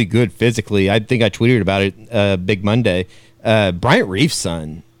really good physically? I think I tweeted about it Big Monday. Bryant Reef's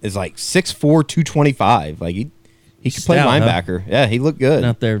son is like 6'4", 225. Like he could play linebacker. Huh? Yeah, he looked good.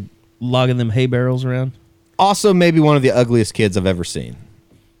 Out there logging them hay barrels around. Also, maybe one of the ugliest kids I've ever seen.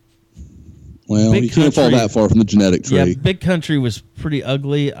 Well, you can't fall that far from the genetic tree. Yeah, Big Country was pretty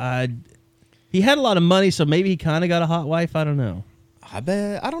ugly. He had a lot of money, so maybe he kind of got a hot wife. I don't know. I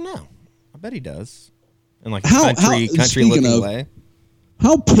don't know. I bet he does. In like a country looking way.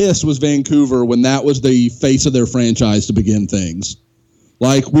 How pissed was Vancouver when that was the face of their franchise to begin things?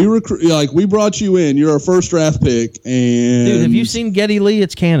 Like we brought you in. You're our first draft pick, and dude, have you seen Geddy Lee?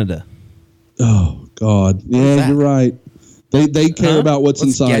 It's Canada. Oh God, yeah, you're right. They care about what's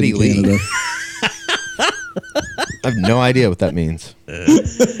inside Geddy Canada. I have no idea what that means.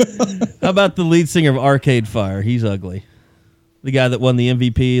 How about the lead singer of Arcade Fire? He's ugly. The guy that won the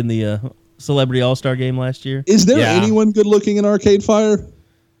MVP in the Celebrity All-Star game last year. Is there anyone good looking in Arcade Fire?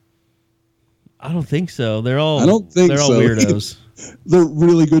 I don't think so. They're all. I don't think they're all weirdos. They're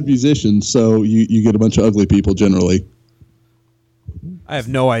really good musicians, so you get a bunch of ugly people generally. I have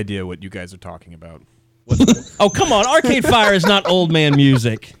no idea what you guys are talking about. Oh, come on. Arcade Fire is not old man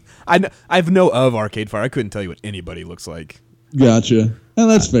music. I've know of Arcade Fire. I couldn't tell you what anybody looks like. Gotcha. And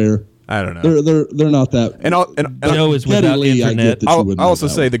that's fair. I don't know. They're not that. And Joe is without internet. I'll also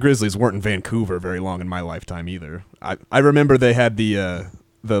say the Grizzlies weren't in Vancouver very long in my lifetime either. I remember they had the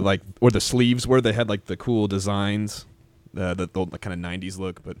where the sleeves were. They had like the cool designs, the old kind of 90s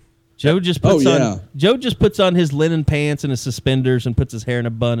look. But Joe just puts on his linen pants and his suspenders and puts his hair in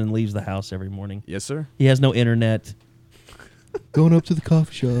a bun and leaves the house every morning. Yes, sir. He has no internet. Going up to the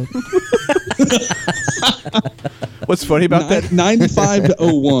coffee shop. What's funny about that?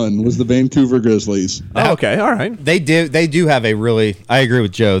 95-01 was the Vancouver Grizzlies. Oh, okay, all right. They do have a really. I agree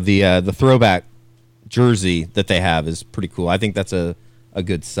with Joe. The throwback jersey that they have is pretty cool. I think that's a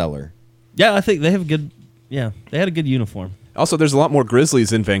good seller. Yeah, I think they have good. Yeah, they had a good uniform. Also, there's a lot more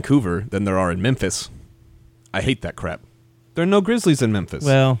Grizzlies in Vancouver than there are in Memphis. I hate that crap. There are no Grizzlies in Memphis.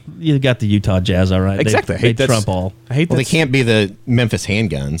 Well, you got the Utah Jazz, all right. Exactly. They trump all. I hate that. Well, they can't be the Memphis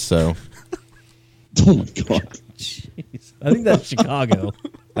handguns, so. Oh my God. Jeez. I think that's Chicago.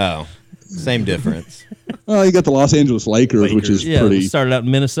 Oh, same difference. Oh, you got the Los Angeles Lakers. Which is pretty. It started out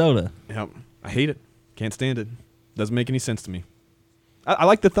in Minnesota. Yep. I hate it. Can't stand it. Doesn't make any sense to me. I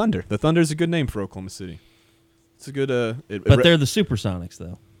like the Thunder. The Thunder is a good name for Oklahoma City. It's a good. But they're the Supersonics,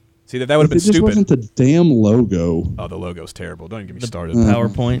 though. See, that would have been It just stupid. wasn't the damn logo. Oh, the logo's terrible. Don't get me started.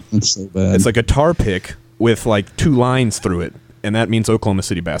 PowerPoint. That's so bad. It's like a tar pick with like 2 lines through it, and that means Oklahoma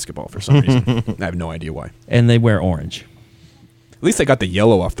City basketball for some reason. I have no idea why. And they wear orange. At least they got the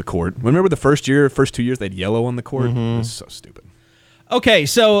yellow off the court. Remember the first 2 years they had yellow on the court? It was so stupid. Okay,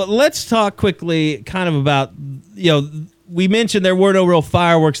 so let's talk quickly kind of about, we mentioned there were no real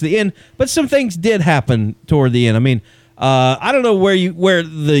fireworks at the end, but some things did happen toward the end. I mean, I don't know where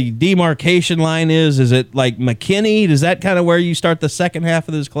the demarcation line is. Is it like McKinney? Is that kind of where you start the second half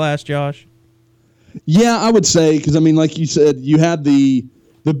of this class, Josh? Yeah, I would say, because, I mean, like you said, you had the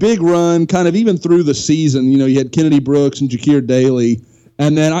big run kind of even through the season. You had Kennedy Brooks and Jakir Daly.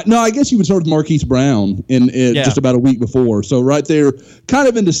 And then, I guess you would start with Marquise Brown in just about a week before. So right there, kind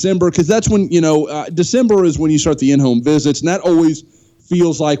of in December, because that's when, December is when you start the in-home visits. And that always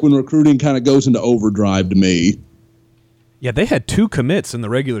feels like when recruiting kind of goes into overdrive to me. Yeah, they had 2 commits in the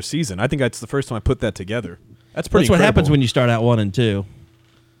regular season. I think that's the first time I put that together. That's pretty That's what incredible. happens when you start out 1 and 2.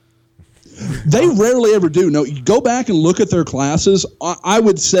 They rarely ever do. No, you go back and look at their classes. I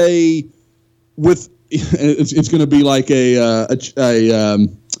would say it's going to be like a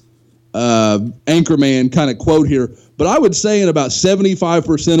Anchorman kind of quote here, but I would say in about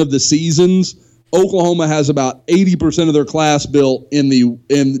 75% of the seasons, Oklahoma has about 80% of their class built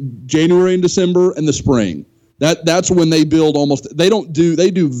in January and December and the spring. That's when they build they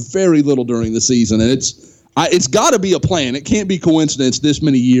do very little during the season, and it's got to be a plan. It can't be coincidence this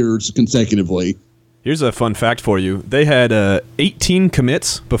many years consecutively. Here's a fun fact for you. They had 18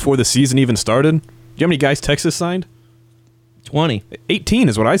 commits before the season even started. Do you know how many guys Texas signed? 20. 18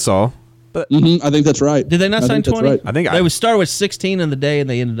 is what I saw. But I think that's right. Did they not sign 20? Right. I think they would start with 16 in the day, and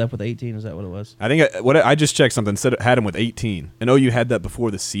they ended up with 18. Is that what it was? I think I just checked something. Said it had him with 18. And OU had that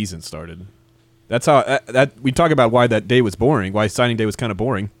before the season started. That's how that we talk about why that day was boring. Why signing day was kind of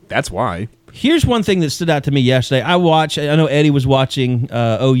boring. That's why. Here's one thing that stood out to me yesterday. I know Eddie was watching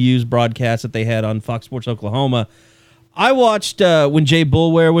OU's broadcast that they had on Fox Sports Oklahoma. I watched when Jay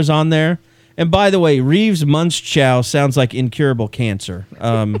Boulware was on there. And by the way, Reeves Munchchow sounds like incurable cancer.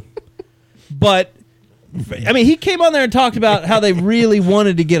 But, I mean, he came on there and talked about how they really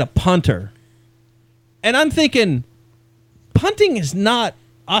wanted to get a punter. And I'm thinking, punting is not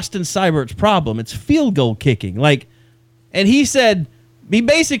Austin Seibert's problem. It's field goal kicking. And he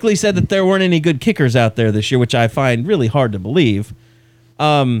basically said that there weren't any good kickers out there this year, which I find really hard to believe.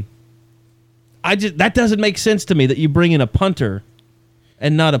 That doesn't make sense to me that you bring in a punter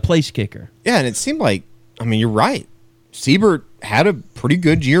and not a place kicker. Yeah, and it seemed like, you're right. Seibert had a pretty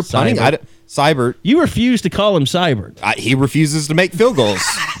good year punting. Seibert. You refuse to call him Seibert. He refuses to make field goals.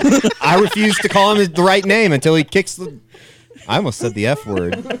 I refuse to call him the right name until he kicks I almost said the F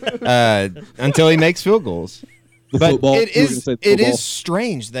word. Until he makes field goals. But it is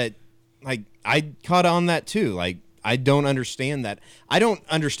strange that, I caught on that too. I don't understand that. I don't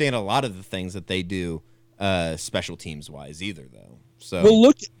understand a lot of the things that they do special teams wise either, though. So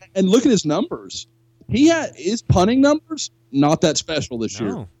look at his numbers. His punting numbers not that special this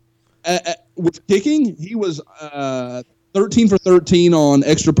year. With kicking, he was 13 for 13 on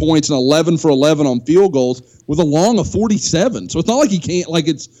extra points and 11 for 11 on field goals with a long of 47. So it's not like he can't,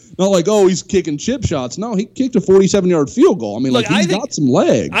 it's not like, oh, he's kicking chip shots. No, he kicked a 47-yard field goal. He's got some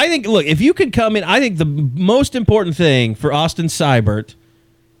leg. I think, if you could come in, I think the most important thing for Austin Seibert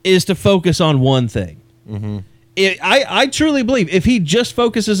is to focus on one thing. Mm-hmm. I truly believe if he just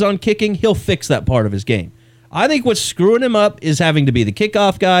focuses on kicking, he'll fix that part of his game. I think what's screwing him up is having to be the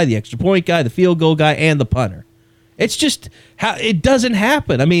kickoff guy, the extra point guy, the field goal guy, and the punter. It's just how it doesn't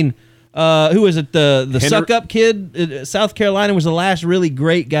happen. Who is it? The suck-up kid? South Carolina was the last really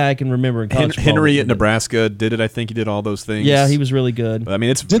great guy I can remember in college football. Henry at Nebraska did it. I think he did all those things. Yeah, he was really good. But,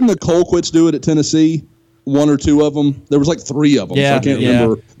 didn't the Colquitts do it at Tennessee? 1 or 2 of them. There was 3 of them. Yeah, so I can't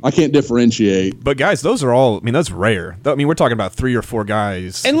remember. I can't differentiate. But guys, those are all. That's rare. We're talking about 3 or 4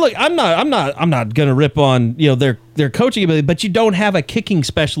 guys. And look, I'm not going to rip on their coaching ability, but you don't have a kicking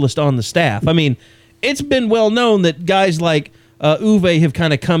specialist on the staff. It's been well known that guys like Uwe have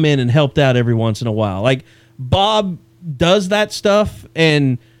kind of come in and helped out every once in a while. Bob does that stuff,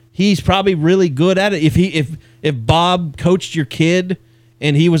 and he's probably really good at it. If Bob coached your kid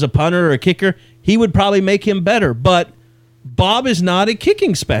and he was a punter or a kicker, he would probably make him better. But Bob is not a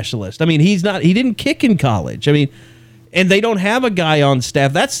kicking specialist. He's not. He didn't kick in college. And they don't have a guy on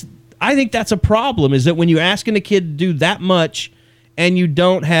staff. I think that's a problem. Is that when you're asking a kid to do that much, and you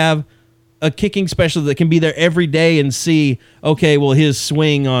don't have a kicking specialist that can be there every day and see, okay, well, his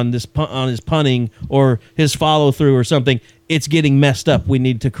swing on his punting or his follow through or something it's getting messed up. We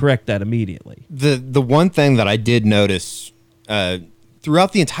need to correct that immediately. The one thing that I did notice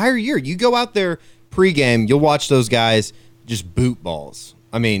throughout the entire year, you go out there pregame, you'll watch those guys just boot balls.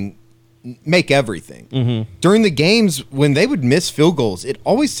 I mean, make everything. Mm-hmm. During the games, when they would miss field goals, it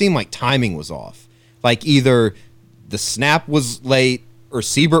always seemed like timing was off. Like either the snap was late or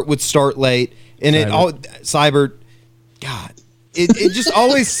Siebert would start late. And Seibert, God, it just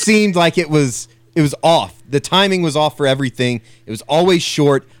always seemed like it was off. The timing was off for everything. It was always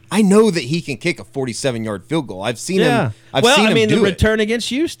short. I know that he can kick a 47-yard field goal. I've seen him. I've seen him do the it. return against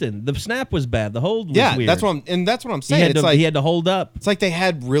Houston, the snap was bad. The hold was weird. That's what I'm saying. He had to hold up. It's like they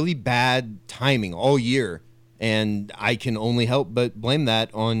had really bad timing all year, and I can only help but blame that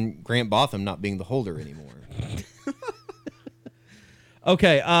on Grant Botham not being the holder anymore.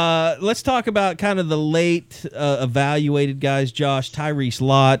 Okay, let's talk about kind of the late evaluated guys. Josh, Tyrese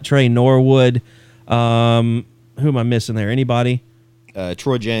Lott, Trey Norwood. Who am I missing there? Anybody?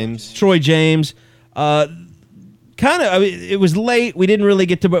 Troy James. Kind of. I mean, it was late. We didn't really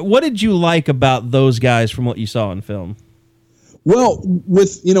get to. But what did you like about those guys from what you saw in film? Well,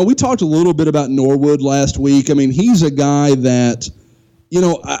 we talked a little bit about Norwood last week. I mean, he's a guy that,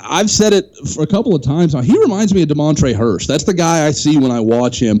 I've said it for a couple of times now. He reminds me of DeMontre Hurst. That's the guy I see when I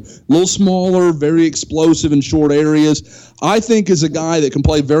watch him. A little smaller, very explosive in short areas. I think is a guy that can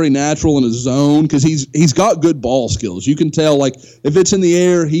play very natural in his zone because he's got good ball skills. You can tell, like, if it's in the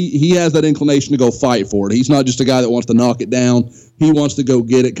air, he has that inclination to go fight for it. He's not just a guy that wants to knock it down. He wants to go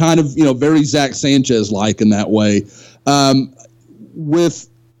get it. Kind of, very Zach Sanchez-like in that way. With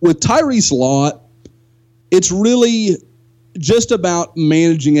Tyrese Lott, it's really just about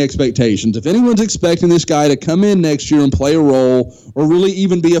managing expectations. If anyone's expecting this guy to come in next year and play a role or really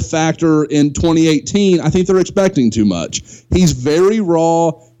even be a factor in 2018, I think they're expecting too much. He's very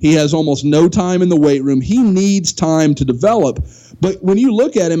raw. He has almost no time in the weight room. He needs time to develop. But when you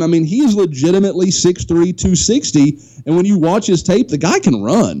look at him, I mean, he's legitimately 6'3", 260, and when you watch his tape, the guy can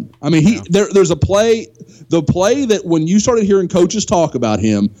run. I mean, there's a play, the play that when you started hearing coaches talk about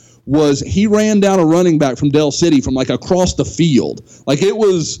him was he ran down a running back from Del City from like across the field. Like it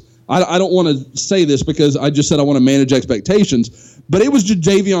was, I don't want to say this because I just said I want to manage expectations, but it was just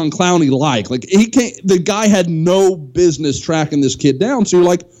Jadeveon Clowney-like. Like the guy had no business tracking this kid down. So you're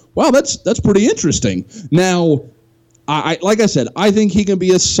like, wow, that's pretty interesting. Now, like I said, I think he can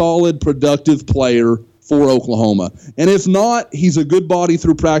be a solid, productive player for Oklahoma. And if not, he's a good body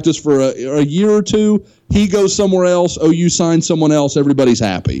through practice for a year or two. He goes somewhere else. OU signs someone else. Everybody's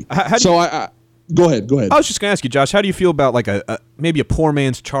happy. Go ahead. I was just going to ask you, Josh, how do you feel about like maybe a poor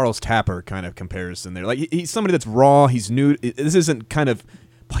man's Charles Tapper kind of comparison there? Like he's somebody that's raw. He's new. This isn't kind of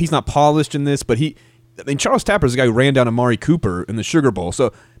 – he's not polished in this, but Charles Tapper is the guy who ran down Amari Cooper in the Sugar Bowl.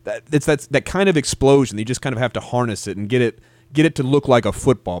 So that's that kind of explosion. You just kind of have to harness it and get it to look like a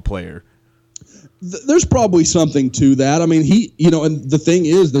football player. There's probably something to that. I mean, and the thing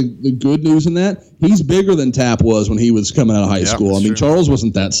is, the good news in that, he's bigger than Tap was when he was coming out of high school. I mean, true. Charles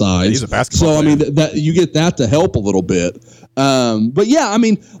wasn't that size. Yeah, he's a basketball player. So, I mean, that you get that to help a little bit. But, yeah, I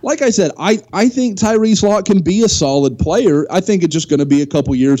mean, like I said, I think Tyrese Lott can be a solid player. I think it's just going to be a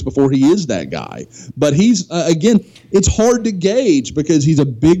couple years before he is that guy. But he's, again, it's hard to gauge because he's a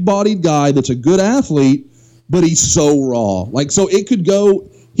big-bodied guy that's a good athlete, but he's so raw. Like, so it could go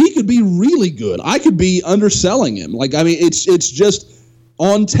 – he could be really good. I could be underselling him. Like, I mean, it's just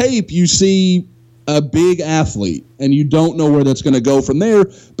on tape you see a big athlete, and you don't know where that's going to go from there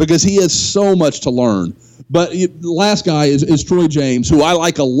because he has so much to learn. But the last guy is Troy James, who I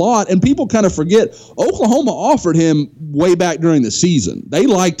like a lot, and people kind of forget Oklahoma offered him way back during the season. They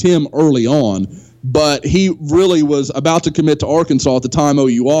liked him early on, but he really was about to commit to Arkansas at the time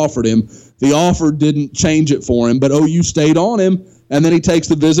OU offered him. The offer didn't change it for him, but OU stayed on him. And then he takes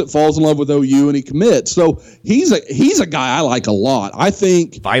the visit, falls in love with OU, and he commits. So he's a guy I like a lot. I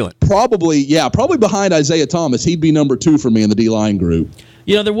think violent. Probably behind Isaiah Thomas, he'd be number 2 for me in the D-line group.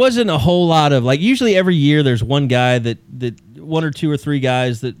 There wasn't a whole lot of, like, usually every year there's one guy that one or two or three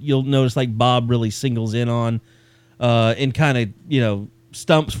guys that you'll notice like Bob really singles in on and kind of,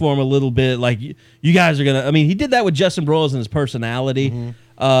 stumps for him a little bit. Like, you guys are going to, I mean, he did that with Justin Broyles and his personality. Mm-hmm.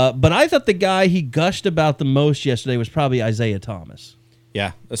 But I thought the guy he gushed about the most yesterday was probably Isaiah Thomas.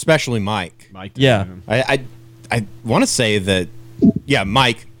 Yeah, especially Mike. Yeah. I want to say that,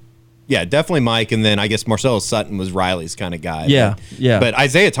 Mike. Yeah, definitely Mike, and then I guess Marcellus Sutton was Riley's kind of guy. Yeah, But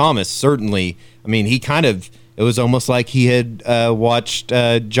Isaiah Thomas, certainly, I mean, it was almost like he had watched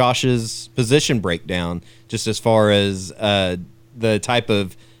Josh's position breakdown, just as far as the type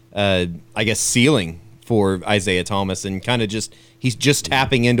of, ceiling for Isaiah Thomas, and kind of he's just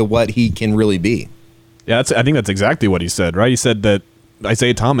tapping into what he can really be. Yeah, I think that's exactly what he said, right? He said that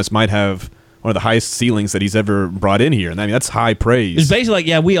Isaiah Thomas might have one of the highest ceilings that he's ever brought in here. And I mean, that's high praise. It's basically like,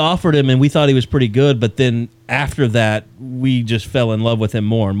 yeah, we offered him and we thought he was pretty good, but then after that, we just fell in love with him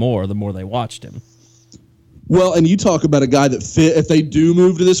more and more the more they watched him. Well, and you talk about a guy that fit, if they do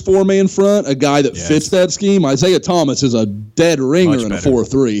move to this 4-man front, a guy that fits that scheme. Isaiah Thomas is a dead ringer in a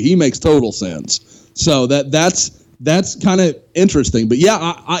 4-3. He makes total sense. So that's kind of interesting. But yeah,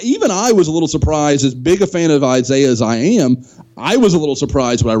 I was a little surprised, as big a fan of Isaiah as I am. I was a little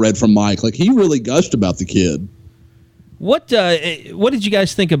surprised what I read from Mike. Like, he really gushed about the kid. What did you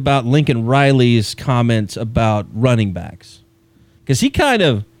guys think about Lincoln Riley's comments about running backs? Because he kind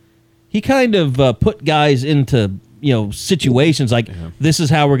of put guys into situations like, this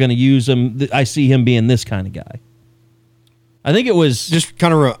is how we're going to use him. I see him being this kind of guy. I think it was just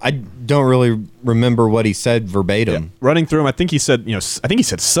kind of. I don't really remember what he said verbatim. Yeah. Running through him, I think he said,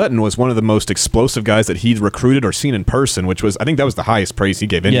 Sutton was one of the most explosive guys that he'd recruited or seen in person, which was, I think that was the highest praise he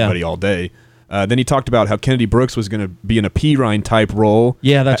gave anybody all day. Then he talked about how Kennedy Brooks was going to be in a Pirine type role.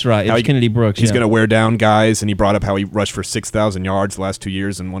 Yeah, that's right. It was Kennedy Brooks. He's going to wear down guys, and he brought up how he rushed for 6,000 yards the last 2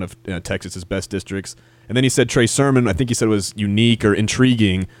 years in one of Texas's best districts. And then he said Trey Sermon, I think he said, was unique or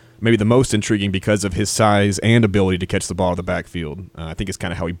intriguing. Maybe the most intriguing because of his size and ability to catch the ball out of the backfield. I think it's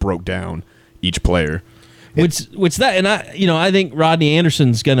kind of how he broke down each player. I think Rodney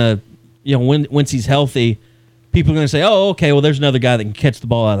Anderson's gonna, once he's healthy, people are gonna say, oh, okay, well, there's another guy that can catch the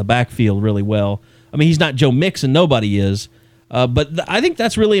ball out of the backfield really well. I mean, he's not Joe Mixon, nobody is, but I think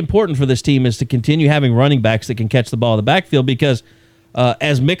that's really important for this team, is to continue having running backs that can catch the ball out of the backfield, because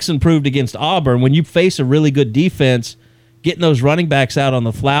as Mixon proved against Auburn, when you face a really good defense, getting those running backs out on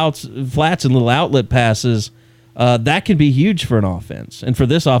the flats and little outlet passes, that can be huge for an offense, and for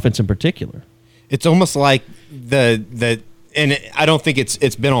this offense in particular. It's almost like and I don't think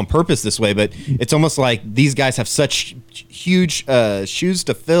it's been on purpose this way, but it's almost like these guys have such huge shoes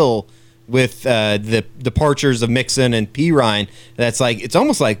to fill with the departures of Mixon and Pirine. That's like, it's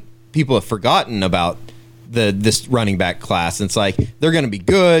almost like people have forgotten about this running back class. And it's like, they're going to be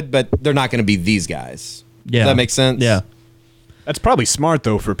good, but they're not going to be these guys. Yeah. Does that make sense? Yeah. That's probably smart,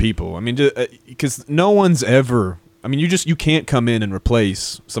 though, for people. I mean, because no one's ever. I mean, you can't come in and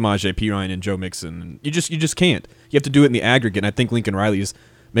replace Samaje Perine and Joe Mixon. You just can't. You have to do it in the aggregate. And I think Lincoln Riley is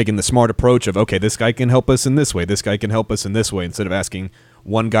making the smart approach of, okay, this guy can help us in this way, this guy can help us in this way, instead of asking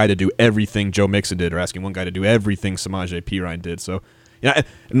one guy to do everything Joe Mixon did, or asking one guy to do everything Samaje Perine did. So, and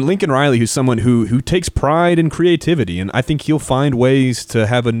Lincoln Riley, who's someone who takes pride in creativity, and I think he'll find ways to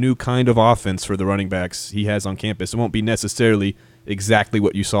have a new kind of offense for the running backs he has on campus. It won't be necessarily exactly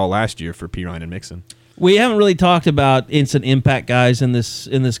what you saw last year for Perine and Mixon. We haven't really talked about instant impact guys in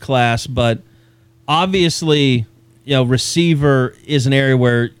this class, but obviously, receiver is an area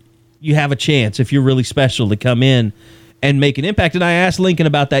where you have a chance, if you're really special, to come in and make an impact. And I asked Lincoln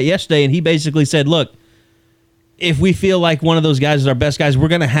about that yesterday, and he basically said, look, if we feel like one of those guys is our best guys, we're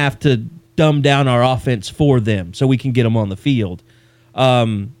going to have to dumb down our offense for them so we can get them on the field.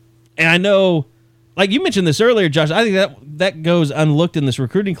 And I know, like you mentioned this earlier, Josh, I think that goes unlooked in this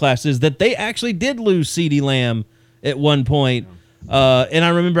recruiting class, is that they actually did lose CeeDee Lamb at one point. And I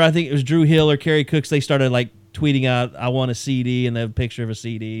remember, I think it was Drew Hill or Kerry Cooks, they started like tweeting out, I want a CD, and they have a picture of a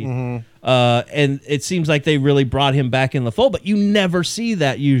CD. Mm-hmm. And it seems like they really brought him back in the fold, but you never see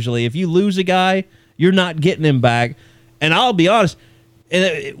that usually. If you lose a guy, you're not getting him back. And I'll be honest,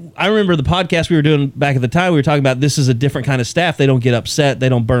 I remember the podcast we were doing back at the time, we were talking about this is a different kind of staff. They don't get upset. They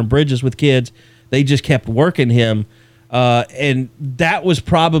don't burn bridges with kids. They just kept working him. And that was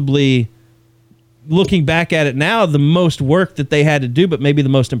probably, looking back at it now, the most work that they had to do, but maybe the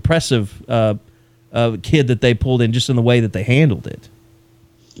most impressive kid that they pulled in, just in the way that they handled it.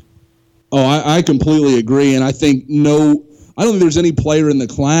 Oh, I completely agree. And I think I don't think there's any player in the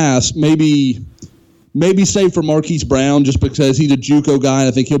class, maybe save for Marquise Brown, just because he's a JUCO guy, and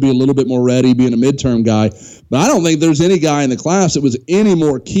I think he'll be a little bit more ready being a midterm guy. But I don't think there's any guy in the class that was any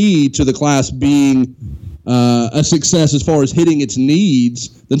more key to the class being a success as far as hitting its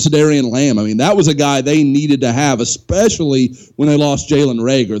needs than Sedarian Lamb. I mean, that was a guy they needed to have, especially when they lost Jalen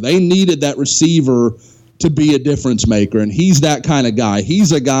Reagor. They needed that receiver to be a difference maker, and he's that kind of guy.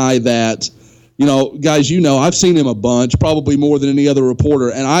 He's a guy that, guys, I've seen him a bunch, probably more than any other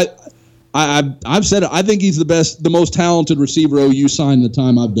reporter, and I've said it. I think he's the most talented receiver OU signed in the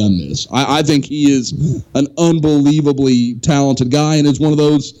time I've done this. I think he is an unbelievably talented guy, and is one of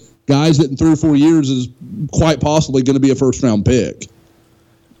those guys that in 3 or 4 years is quite possibly going to be a first-round pick.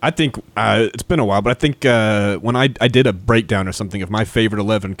 I think it's been a while, but I think when I did a breakdown or something of my favorite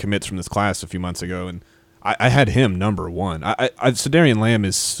 11 commits from this class a few months ago, and I had him number one. Sedarian Lamb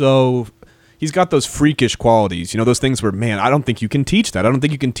is he's got those freakish qualities, those things where, man, I don't think you can teach that. I don't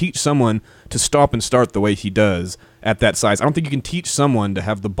think you can teach someone to stop and start the way he does at that size. I don't think you can teach someone to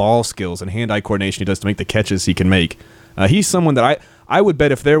have the ball skills and hand-eye coordination he does to make the catches he can make. He's someone that I would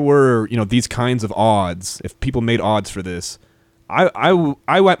bet if there were, these kinds of odds, if people made odds for this, I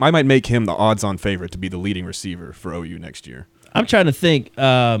might make him the odds-on favorite to be the leading receiver for OU next year. I'm trying to think.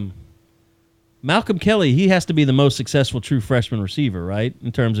 Malcolm Kelly, he has to be the most successful true freshman receiver, right?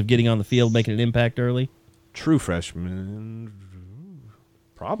 In terms of getting on the field, making an impact early. True freshman,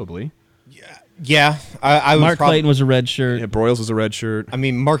 probably. Yeah. I was Mark Clayton was a red shirt. Yeah, Broyles was a red shirt. I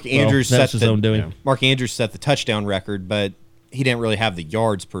mean, Mark Andrews that's his own doing. Yeah. Mark Andrews set the touchdown record, but he didn't really have the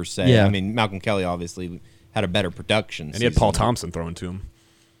yards per se. Yeah. I mean, Malcolm Kelly obviously had a better production. And he had Paul Thompson throwing to him.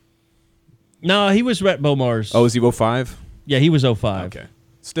 No, he was Rhett Bomar's. Oh, is he 05? Yeah, he was 05. Okay.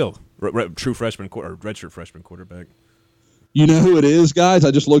 Still, true freshman or redshirt freshman quarterback. You know who it is, guys? I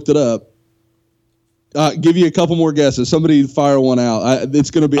just looked it up. Give you a couple more guesses. Somebody fire one out.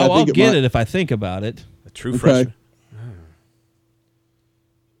 It's going to be. I'll get it if I think about it. A true freshman.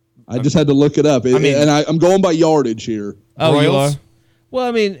 I just had to look it up. I'm going by yardage here. Oh, you Broyles? are? Well,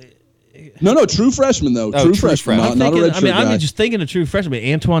 I mean, No, true freshman though. Oh, true true freshman, freshman. not a red shirt I'm guy. just thinking of true freshman.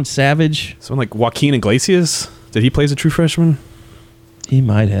 Antoine Savage, Someone like Joaquin Iglesias. Did he play as a true freshman? he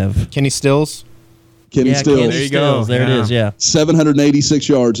might have. Kenny Stills. Kenny Stills. Kenny There you go. Stills. There Yeah. it is. Yeah, 786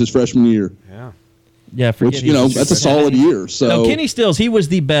 yards his freshman year, Yeah. yeah. Forget which he was that's a solid year. So No, Kenny Stills, he was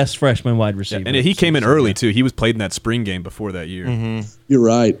the best freshman wide receiver. And he came in early, too. He was played in that spring game before that year. you're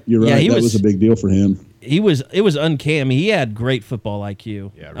right. You're Yeah, right. he That was- was a big deal for him. It was uncanny. He had great football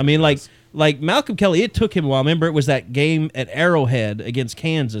IQ. Yeah, it I mean, really like Malcolm Kelly, it took him a while. Remember, it was that game at Arrowhead against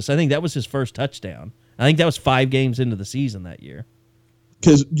Kansas. I think that was his first touchdown. I think that was 5 games into the season that year.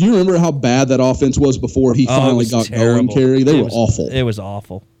 Because do you remember how bad that offense was before he It finally was got terrible. going, Kerry? They It were was awful. It was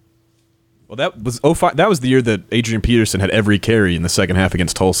awful. Well, that was 05. That was the year that Adrian Peterson had every carry in the second half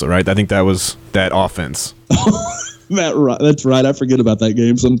against Tulsa, right? I think that was that offense. That's right. I forget about that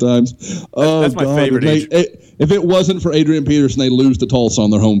game sometimes. Oh, that's my God. favorite If it wasn't for Adrian Peterson, they lose to Tulsa on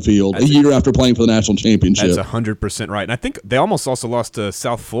their home field a year after playing for the national championship. That's 100% right. And I think they almost also lost to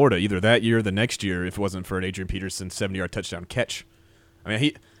South Florida either that year or the next year if it wasn't for an Adrian Peterson 70-yard touchdown catch. I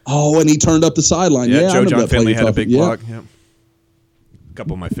mean, and he turned up the sideline. Yeah, I Joe remember John that play Finley you had a talked big about. block. Yeah. A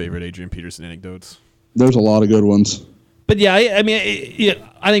couple of my favorite Adrian Peterson anecdotes. There's a lot of good ones. But yeah,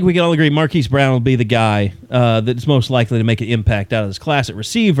 I think we can all agree Marquise Brown will be the guy that's most likely to make an impact out of this class at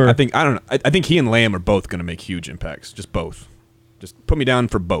receiver. I think he and Lamb are both going to make huge impacts. Just both. Just put me down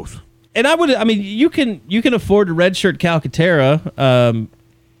for both. And you can afford to redshirt Calcaterra,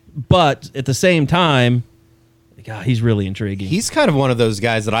 but at the same time, God, he's really intriguing. He's kind of one of those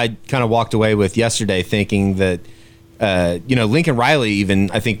guys that I kind of walked away with yesterday thinking that, Lincoln Riley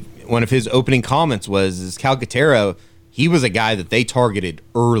even, I think one of his opening comments is Calcaterra, he was a guy that they targeted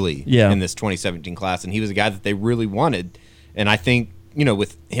early in this 2017 class, and he was a guy that they really wanted. And I think,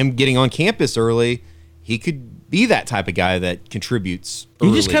 with him getting on campus early, he could be that type of guy that contributes early.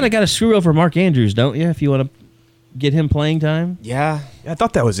 You just kind of got to screw over Mark Andrews, don't you, if you want to get him playing time? Yeah. I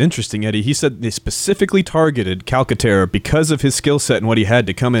thought that was interesting, Eddie. He said they specifically targeted Calcaterra because of his skill set and what he had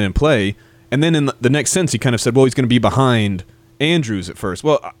to come in and play. And then in the next sentence, he kind of said, well, he's going to be behind Andrews at first.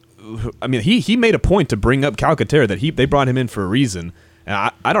 Well, I mean, he made a point to bring up Calcaterra that they brought him in for a reason.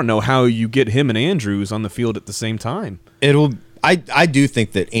 And I don't know how you get him and Andrews on the field at the same time. I do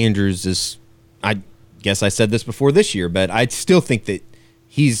think that Andrews is, I guess I said this before this year, but I still think that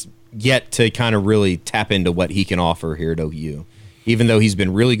he's yet to kind of really tap into what he can offer here at OU. Even though he's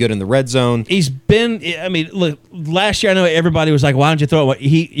been really good in the red zone. Look, last year I know everybody was like, why don't you throw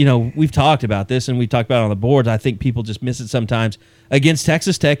it? We've talked about this and we talked about it on the boards. I think people just miss it sometimes. Against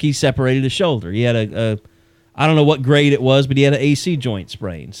Texas Tech, he separated his shoulder. He had I don't know what grade it was, but he had an AC joint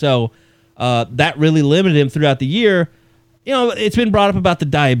sprain. So that really limited him throughout the year. It's been brought up about the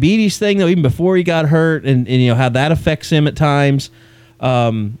diabetes thing, though, even before he got hurt and how that affects him at times.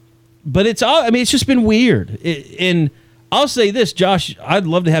 But it's just been weird. And I'll say this, Josh, I'd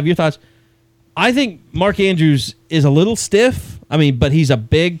love to have your thoughts. I think Mark Andrews is a little stiff. But he's a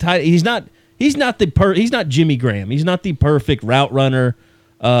big tight. He's not Jimmy Graham. He's not the perfect route runner.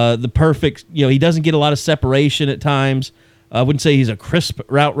 The perfect, he doesn't get a lot of separation at times. I wouldn't say he's a crisp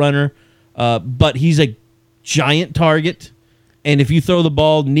route runner, but he's a giant target. And if you throw the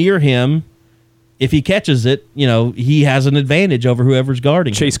ball near him, if he catches it, he has an advantage over whoever's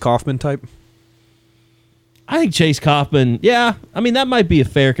guarding him. Chase Kaufman type? I think Chase Kaufman, that might be a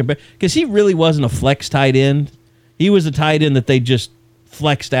fair comparison because he really wasn't a flex tight end. He was a tight end that they just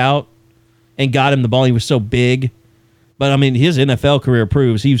flexed out and got him the ball. He was so big. But, his NFL career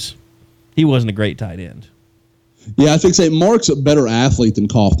proves he's he wasn't a great tight end. Yeah, I think Mark's a better athlete than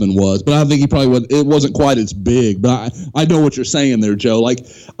Kaufman was, but I think he probably it wasn't quite as big. But I know what you're saying there, Joe. Like,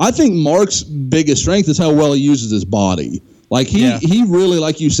 I think Mark's biggest strength is how well he uses his body. Like, he really,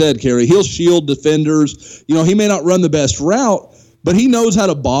 like you said, Kerry, he'll shield defenders. You know, he may not run the best route, but he knows how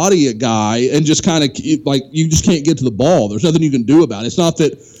to body a guy and just kind of, like, you just can't get to the ball. There's nothing you can do about it. It's not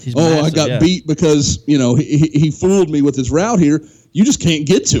that, I got beat because, you know, he fooled me with his route here. You just can't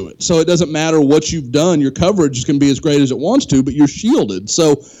get to it. So it doesn't matter what you've done. Your coverage can be as great as it wants to, but you're shielded.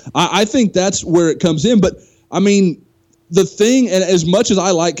 So I think that's where it comes in. But, I mean, the thing, and as much as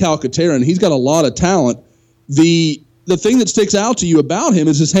I like Calcaterra, and he's got a lot of talent, the thing that sticks out to you about him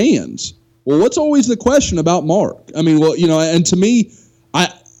is his hands. Well, what's always the question about Mark? I mean, well, you know, and to me,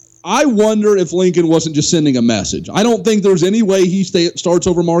 I wonder if Lincoln wasn't just sending a message. I don't think there's any way he starts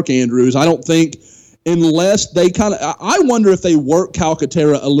over Mark Andrews. I don't think unless they I wonder if they work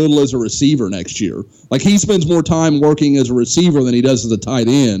Calcaterra a little as a receiver next year. Like, he spends more time working as a receiver than he does as a tight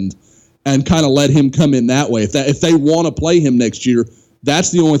end, and kind of let him come in that way. If they want to play him next year,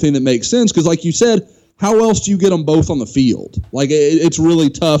 that's the only thing that makes sense. Because like you said, how else do you get them both on the field? Like, it's really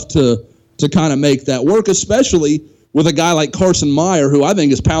tough to kind of make that work, especially with a guy like Carson Meyer, who I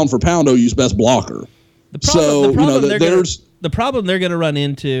think is pound for pound OU's best blocker. The problem they're going to run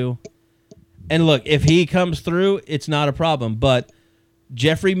into, and look, if he comes through, it's not a problem. But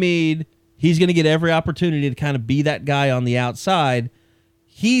Jeffrey Mead, he's going to get every opportunity to kind of be that guy on the outside.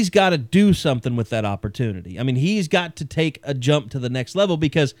 He's got to do something with that opportunity. I mean, he's got to take a jump to the next level,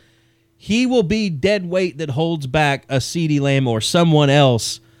 because he will be dead weight that holds back a CeeDee Lamb or someone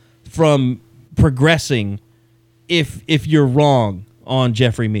else from progressing if you're wrong on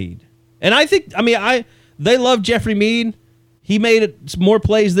Jeffrey Mead. And I think, they love Jeffrey Mead. He made it more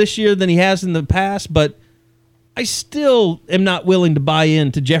plays this year than he has in the past, but I still am not willing to buy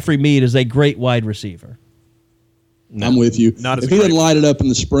into Jeffrey Mead as a great wide receiver. No, I'm with you. If he didn't light it up in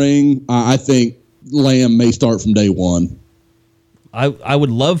the spring, I think Lamb may start from day one. I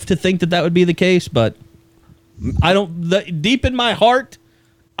would love to think that would be the case, but I don't. Deep in my heart,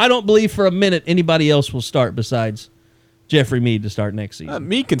 I don't believe for a minute anybody else will start besides Jeffrey Mead to start next season.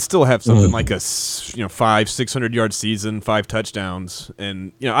 Mead can still have something like a 500-600 yard season, 5 touchdowns,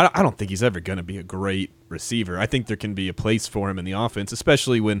 and I don't think he's ever going to be a great receiver. I think there can be a place for him in the offense,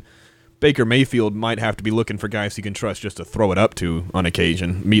 especially when Baker Mayfield might have to be looking for guys he can trust just to throw it up to on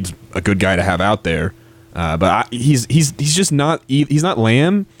occasion. Mead's a good guy to have out there. But he's just not. He's not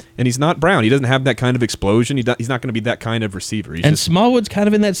Lamb, and he's not Brown. He doesn't have that kind of explosion. He's not going to be that kind of receiver. Smallwood's kind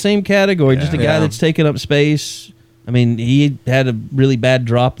of in that same category, just a guy that's taking up space. I mean, he had a really bad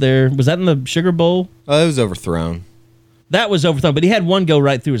drop there. Was that in the Sugar Bowl? Oh, it was overthrown. That was overthrown, but he had one go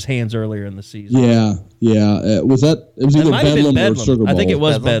right through his hands earlier in the season. Yeah. It was either Bedlam or Sugar Bowl. I think it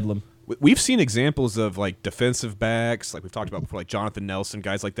was Bedlam. We've seen examples of like defensive backs, like we've talked about before, like Jonathan Nelson,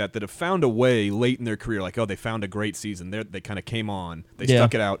 guys like that have found a way late in their career, like, they found a great season. They kind of came on. They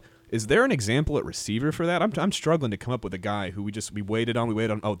stuck it out. Is there an example at receiver for that? I'm struggling to come up with a guy who we waited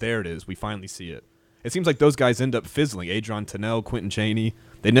on. Oh, there it is. We finally see it. It seems like those guys end up fizzling. Adron Tennell, Quentin Chaney,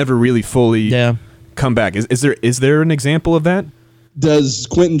 they never really fully come back. Is there an example of that? Does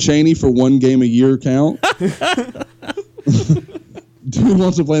Quentin Chaney for one game a year count? Dude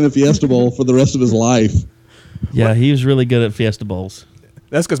wants to play in the Fiesta Bowl for the rest of his life. Yeah, he was really good at Fiesta Bowls.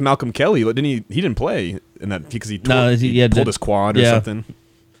 That's because Malcolm Kelly didn't. He didn't play in that because he pulled his quad or something.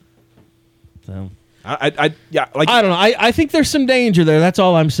 So I don't know. I think there's some danger there. That's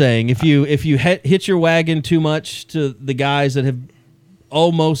all I'm saying. If you hit your wagon too much to the guys that have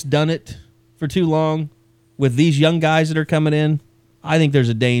almost done it for too long with these young guys that are coming in, I think there's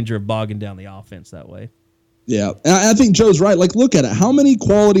a danger of bogging down the offense that way. Yeah, and I think Joe's right. Like, look at it. How many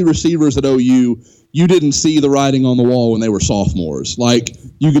quality receivers at OU you didn't see the writing on the wall when they were sophomores? Like,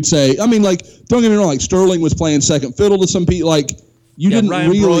 you could say, don't get me wrong, like Sterling was playing second fiddle to some people. Like, Ryan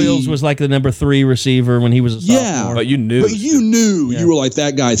Broyles was like the number 3 receiver when he was a sophomore. Yeah, but you knew. You were like,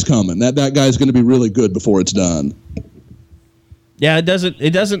 that guy's coming. That guy's going to be really good before it's done. Yeah, it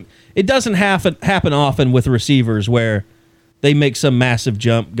doesn't happen often with receivers where they make some massive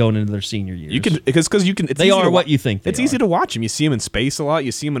jump going into their senior years. You can because you can. They are what you think. It's easy to watch them. You see them in space a lot.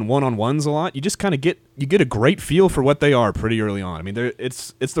 You see them in one-on-ones a lot. You just kind of get a great feel for what they are pretty early on. I mean,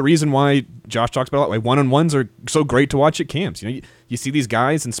 it's the reason why Josh talks about it a lot. Why one-on-ones are so great to watch at camps. You see these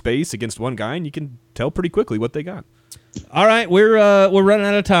guys in space against one guy, and you can tell pretty quickly what they got. All right, we're running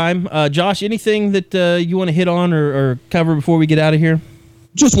out of time. Josh, anything that you want to hit on or cover before we get out of here?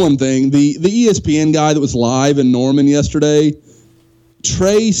 Just one thing. The ESPN guy that was live in Norman yesterday,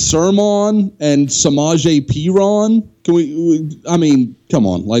 Trey Sermon and Samaje Perine, Can we? I mean, come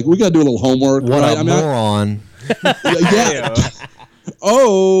on. Like, we got to do a little homework. What right? a moron. Yeah.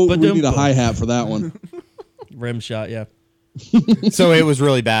 Oh, we Ba-dum. need a hi-hat for that one. Rim shot, yeah. So it was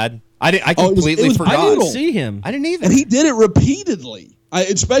really bad. I completely it was forgot. I brutal. didn't see him. I didn't either. And he did it repeatedly.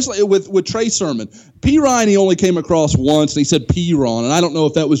 Especially with Trey Sermon. P. Ryan, he only came across once, and he said P-Ron. And I don't know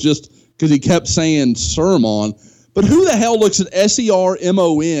if that was just because he kept saying Sermon. But who the hell looks at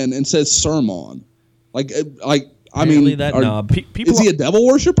Sermon and says Sermon? I mean, that knob. People is he a devil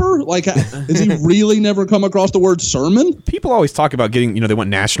worshiper? Like, has he really never come across the word sermon? People always talk about getting, they want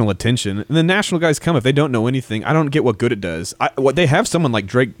national attention, and the national guys come if they don't know anything. I don't get what good it does. They have someone like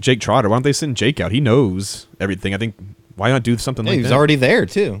Jake Trotter. Why don't they send Jake out? He knows everything. I think why not do something like He was that? already there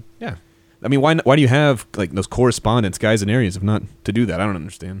too. Yeah, I mean, why do you have like those correspondents, guys in areas, if not to do that? I don't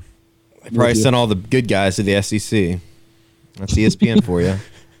understand. They probably sent all the good guys to the SEC. That's ESPN for you.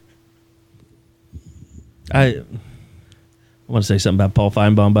 I want to say something about Paul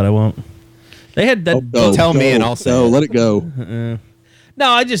Feinbaum, but I won't. They had that. Tell me and I'll say No, it. let it go. No,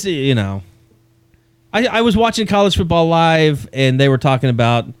 I just, I was watching college football live, and they were talking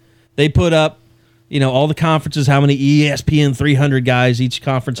about, they put up, all the conferences, how many ESPN 300 guys each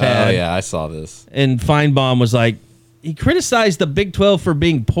conference had. Oh, yeah, I saw this. And Feinbaum was like, he criticized the Big 12 for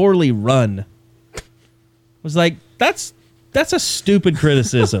being poorly run. Was like, that's a stupid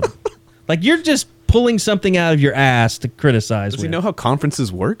criticism. Like, you're just pulling something out of your ass to criticize. Does he know how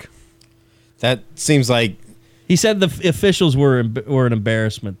conferences work? That seems like He said the officials were an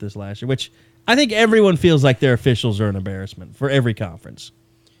embarrassment this last year, which I think everyone feels like their officials are an embarrassment for every conference.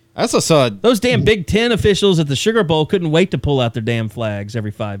 I also saw Those damn Big Ten officials at the Sugar Bowl couldn't wait to pull out their damn flags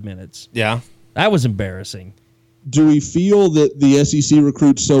every 5 minutes. Yeah. That was embarrassing. Do we feel that the SEC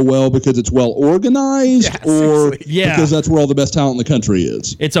recruits so well because it's well organized, or because that's where all the best talent in the country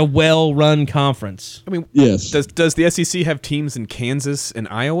is? It's a well-run conference. I mean, Yes. Does the SEC have teams in Kansas and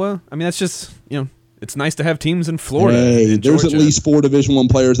Iowa? I mean, that's just it's nice to have teams in Florida. Hey, and there's Georgia. at least 4 Division I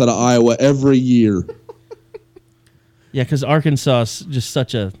players out of Iowa every year. Yeah, because Arkansas is just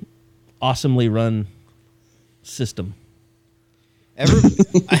such a awesomely run system.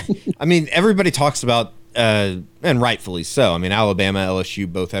 I mean, everybody talks about, and rightfully so. I mean, Alabama,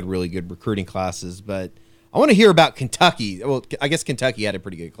 LSU both had really good recruiting classes, but I want to hear about Kentucky. Well, I guess Kentucky had a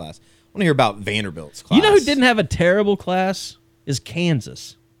pretty good class. I want to hear about Vanderbilt's class. You know who didn't have a terrible class? Is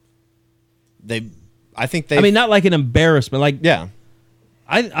Kansas. I think I mean, not like an embarrassment. Like, yeah.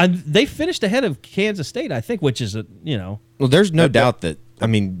 they finished ahead of Kansas State, I think, which is Well, there's no doubt that. I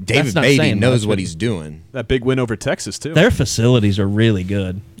mean, David not Beatty saying knows much, what but- he's doing. That big win over Texas too. their facilities are really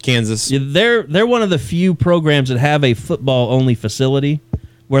good. Kansas. Yeah, they're one of the few programs that have a football only facility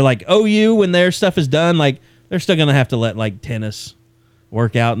where, like, OU, when their stuff is done, like, they're still gonna have to let like tennis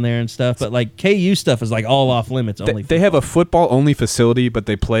work out in there and stuff, but like KU stuff is like all off limits. Only They have a football only facility, but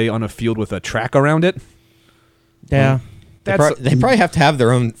they play on a field with a track around it. yeah. They probably have to have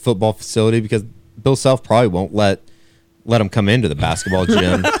their own football facility because Bill Self probably won't let them come into the basketball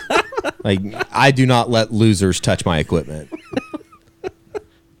gym. Like, I do not let losers touch my equipment.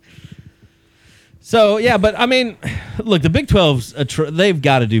 So yeah, but I mean, look, the Big 12's they've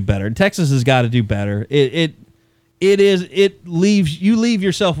got to do better. Texas has got to do better. It leaves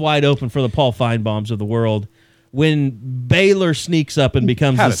yourself wide open for the Paul Feinbaums of the world when Baylor sneaks up and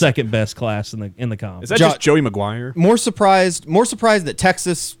becomes the second best class in the conference. Is that just Joey McGuire? More surprised that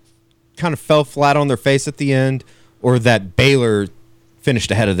Texas kind of fell flat on their face at the end, or that Baylor finished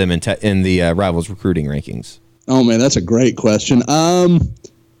ahead of them in the Rivals recruiting rankings. Oh man, that's a great question.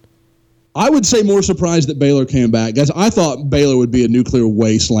 I would say more surprised that Baylor came back. Guys, I thought Baylor would be a nuclear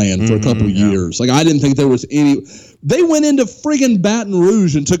wasteland for a couple of years. Like, I didn't think there was any. They went into friggin' Baton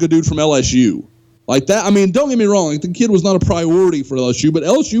Rouge and took a dude from LSU. Like that. I mean, don't get me wrong. Like, the kid was not a priority for LSU, but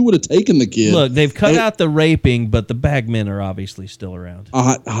LSU would have taken the kid. Look, they've cut out the raping, but the bagmen are obviously still around.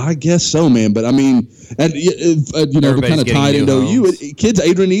 I guess so, man. But I mean, and Everybody's kind of getting tied new into homes. OU. Kid's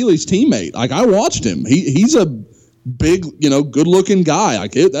Adrian Ely's teammate. Like, I watched him. He's a big, good-looking guy.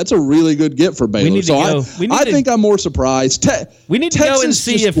 Like, that's a really good get for Baylor. need to go. I think I'm more surprised. We need to Texas go and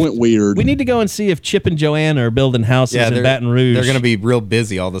see just if went weird. We need to go and see if Chip and Joanna are building houses in Baton Rouge. They're going to be real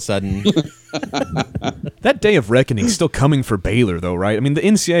busy all of a sudden. That day of reckoning is still coming for Baylor, though, right? I mean, the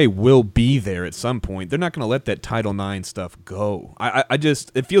NCAA will be there at some point. They're not going to let that Title IX stuff go. I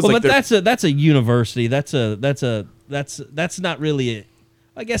just it feels like but that's a university. That's not really a.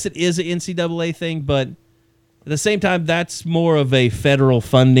 I guess it is an NCAA thing, but at the same time, that's more of a federal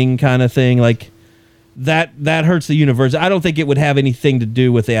funding kind of thing. Like that hurts the university. I don't think it would have anything to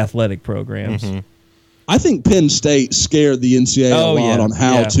do with the athletic programs. Mm-hmm. I think Penn State scared the NCAA a lot on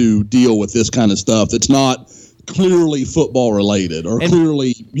how to deal with this kind of stuff. It's not clearly football related or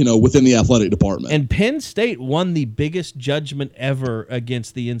clearly, within the athletic department. And Penn State won the biggest judgment ever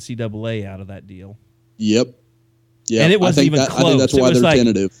against the NCAA out of that deal. Yep. Yeah, and it wasn't even close. I think that's why they're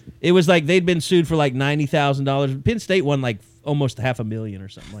tentative. It was like they'd been sued for like $90,000. Penn State won like almost $500,000 or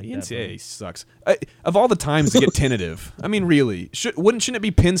something like that. The NCAA sucks. Of all the times to get tentative, I mean, really, shouldn't it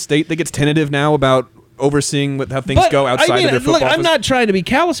be Penn State that gets tentative now about overseeing how things go outside of their football? Look, I'm not trying to be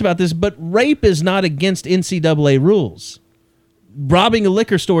callous about this, but rape is not against NCAA rules. Robbing a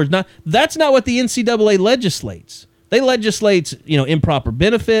liquor store is not. That's not what the NCAA legislates. They legislate, improper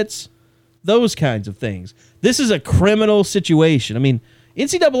benefits, those kinds of things. This is a criminal situation. I mean,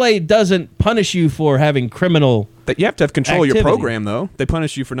 NCAA doesn't punish you for having criminal. You have to have control activity. of your program, though. They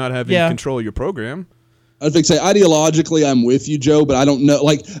punish you for not having control of your program. I think ideologically I'm with you, Joe, but I don't know.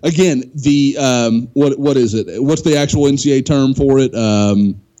 Like again, the what is it? What's the actual NCAA term for it?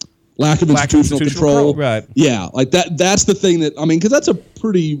 Lack of institutional control. Right. Yeah, like that. That's the thing that because that's a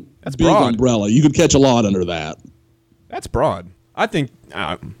pretty big broad umbrella. You could catch a lot under that. That's broad. I think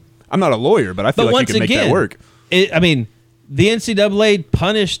I'm not a lawyer, but I feel like you can make that work. The NCAA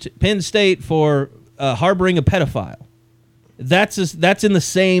punished Penn State for harboring a pedophile. That's in the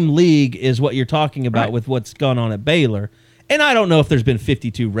same league as what you're talking about with what's gone on at Baylor. And I don't know if there's been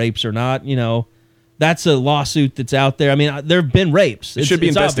 52 rapes or not. That's a lawsuit that's out there. I mean, there have been rapes. It should be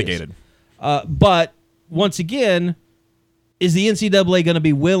investigated. But once again, is the NCAA going to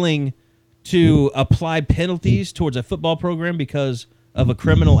be willing to apply penalties towards a football program because of a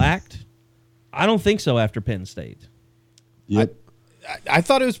criminal act? I don't think so after Penn State. Yep. I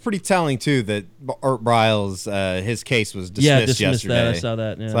thought it was pretty telling too that Art Briles, his case was dismissed yesterday. That. I saw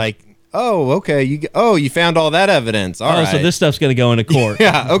that. Yeah. It's like, oh, okay, you found all that evidence. All right. So this stuff's going to go into court.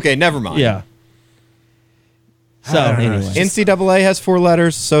 Yeah. Okay. Never mind. Yeah. So anyway, NCAA has 4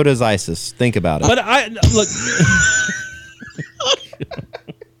 letters. So does ISIS. Think about it. But look.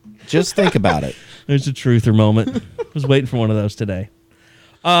 Just think about it. There's a truther moment. I was waiting for one of those today.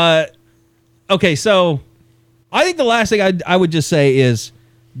 Okay, so I think the last thing I would just say is,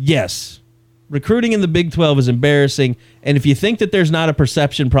 yes, recruiting in the Big 12 is embarrassing, and if you think that there's not a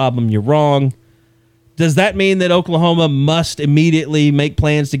perception problem, you're wrong. Does that mean that Oklahoma must immediately make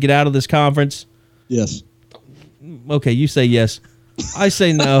plans to get out of this conference? Yes. Okay, you say yes. I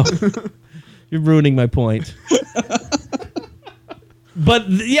say no. You're ruining my point. But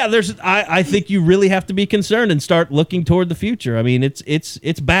yeah, I think you really have to be concerned and start looking toward the future. I mean,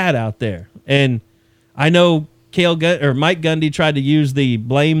 it's bad out there, and I know Mike Gundy tried to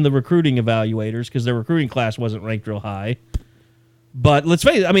blame the recruiting evaluators because their recruiting class wasn't ranked real high. But let's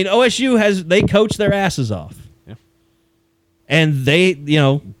face it. I mean, OSU they coach their asses off, and they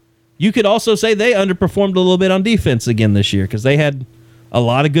you could also say they underperformed a little bit on defense again this year because they had a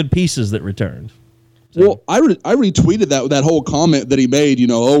lot of good pieces that returned. So. Well, I retweeted that whole comment that he made,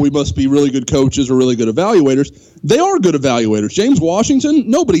 we must be really good coaches or really good evaluators. They are good evaluators. James Washington,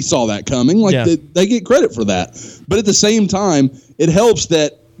 nobody saw that coming. They get credit for that. But at the same time, it helps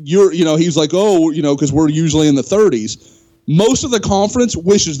that he's like, because we're usually in the 30s. Most of the conference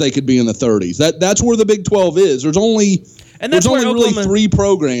wishes they could be in the 30s. That's where the Big 12 is. There's only really 3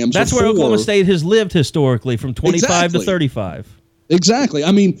 programs. That's where Oklahoma State has lived historically from 25 to 35. Exactly.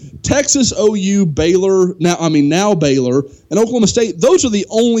 I mean, Texas, OU, Baylor, now Baylor, and Oklahoma State, those are the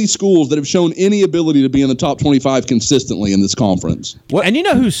only schools that have shown any ability to be in the top 25 consistently in this conference. And you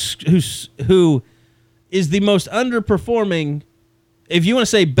know who is the most underperforming, if you want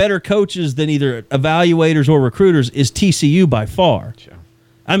to say better coaches than either evaluators or recruiters, is TCU by far. Sure.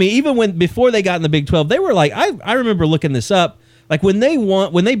 I mean, even before they got in the Big 12, they were like, I remember looking this up, like when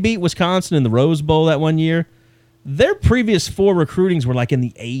they beat Wisconsin in the Rose Bowl that one year, their previous 4 recruitings were like in the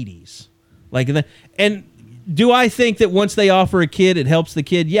 80s. And do I think that once they offer a kid, it helps the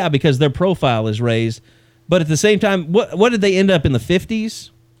kid? Yeah, because their profile is raised. But at the same time, what did they end up in the 50s,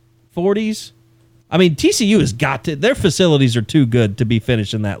 40s? I mean, TCU has got to. Their facilities are too good to be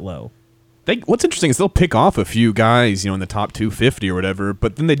finishing that low. What's interesting is they'll pick off a few guys, in the top 250 or whatever,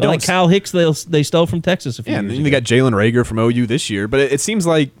 but then they don't. Like Kyle Hicks, they stole from Texas a few years ago. They got Jalen Reagor from OU this year, but it seems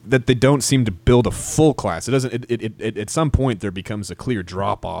like that they don't seem to build a full class. It doesn't. It at some point there becomes a clear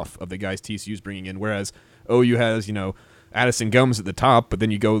drop off of the guys TCU's bringing in, whereas OU has Addison Gumbs at the top, but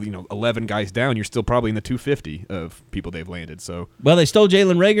then you go 11 guys down, you're still probably in the 250 of people they've landed. So they stole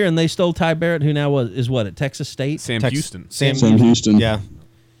Jalen Reagor and they stole Ty Barrett, who now is at Texas State. Sam Houston. Sam Houston. Yeah.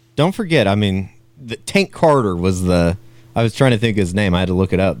 Don't forget, Tank Carter was I was trying to think of his name. I had to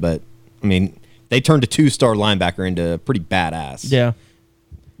look it up, but, they turned a 2-star linebacker into pretty badass. Yeah.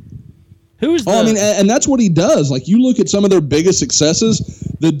 And that's what he does. Like, you look at some of their biggest successes,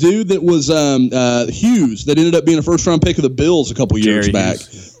 The dude that was Hughes that ended up being a first-round pick of the Bills a couple years Jerry back.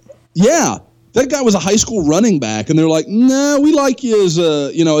 Hughes. Yeah. That guy was a high school running back, and they're like, no, we like you as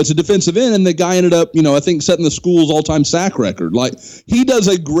as a defensive end. And the guy ended up, I think setting the school's all-time sack record. Like, he does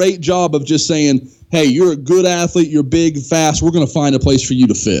a great job of just saying, hey, you're a good athlete, you're big, fast, we're going to find a place for you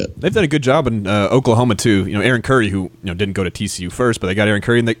to fit. They've done a good job in Oklahoma too. Aaron Curry, who didn't go to TCU first, but they got Aaron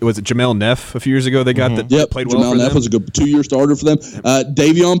Curry. And was it Jamel Neff a few years ago? They got that played well Jamel for Neff them. was a good 2-year starter for them.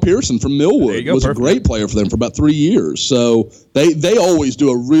 Davion Pearson from Millwood was a great player for them for about 3 years. So they always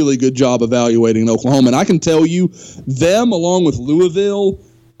do a really good job evaluating in Oklahoma. And I can tell you, them along with Louisville,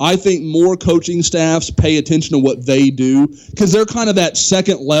 I think more coaching staffs pay attention to what they do because they're kind of that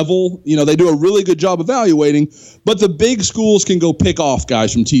second level. They do a really good job evaluating, but the big schools can go pick off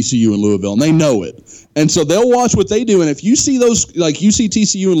guys from TCU and Louisville, and they know it. And so they'll watch what they do. And if you see those, like you see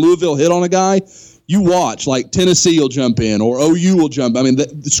TCU and Louisville hit on a guy, you watch, like Tennessee will jump in or OU will jump. I mean, the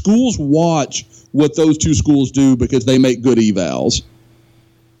schools watch what those two schools do because they make good evals.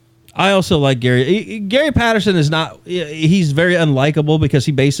 I also like Gary. Gary Patterson is not. He's very unlikable because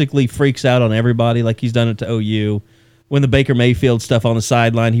he basically freaks out on everybody, like he's done it to OU. When the Baker Mayfield stuff on the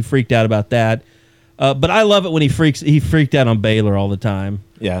sideline, he freaked out about that. But I love it when he freaked out on Baylor all the time.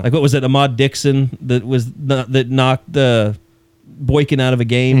 Yeah, like what was it, Ahmad Dixon that knocked Boykin out of a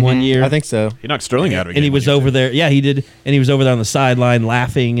game one year? I think so. He knocked Sterling out of a game. And he was over there. Yeah, he did. And he was over there on the sideline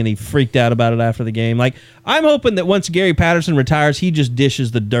laughing, and he freaked out about it after the game. Like, I'm hoping that once Gary Patterson retires, he just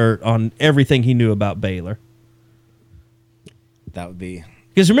dishes the dirt on everything he knew about Baylor. That would be.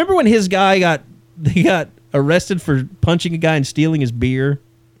 Because remember when his guy got arrested for punching a guy and stealing his beer?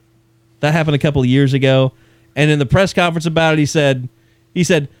 That happened a couple of years ago. And in the press conference about it, he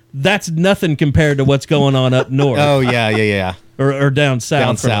said, that's nothing compared to what's going on up north. Oh, yeah. Or down south.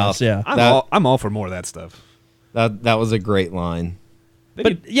 Down from south. us, yeah. I'm all for more of that stuff. That was a great line.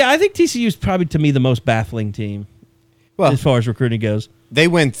 But yeah, I think TCU is probably to me the most baffling team as far as recruiting goes. They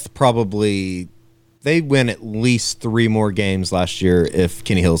win at least 3 more games last year if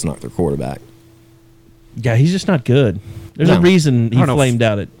Kenny Hill's not their quarterback. Yeah, he's just not good. There's a reason he flamed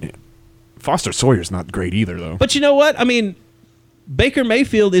out it. Foster Sawyer's not great either, though. But you know what? I mean, Baker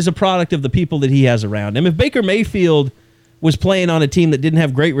Mayfield is a product of the people that he has around him. If Baker Mayfield was playing on a team that didn't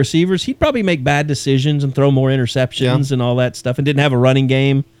have great receivers, he'd probably make bad decisions and throw more interceptions and all that stuff and didn't have a running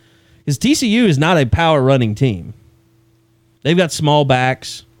game. Because TCU is not a power running team. They've got small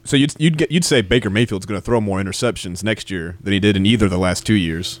backs. So you'd say Baker Mayfield's going to throw more interceptions next year than he did in either of the last 2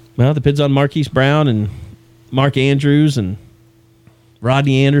 years. Well, it depends on Marquise Brown and Mark Andrews and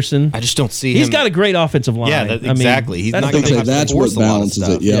Rodney Anderson. I just don't see him. He's got a great offensive line. Yeah, exactly. He's not going to that's what balances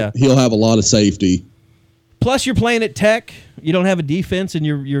it. Yeah, he'll have a lot of safety. Plus, you're playing at Tech. You don't have a defense, and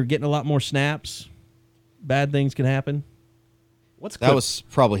you're getting a lot more snaps. Bad things can happen. That was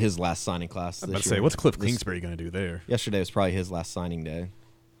probably his last signing class this year. What's Cliff Kingsbury going to do there? Yesterday was probably his last signing day.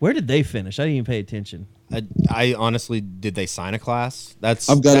 Where did they finish? I didn't even pay attention. I honestly, did they sign a class?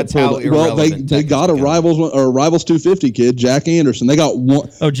 I've got it pulled. Well, they got a Rivals 250 kid, Jack Anderson. They got one.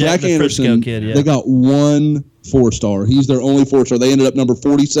 Oh, Jack Anderson kid. Yeah. They got one 4-star. He's their only 4-star. They ended up number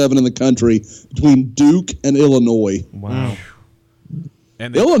 47 in the country between Duke and Illinois. Wow.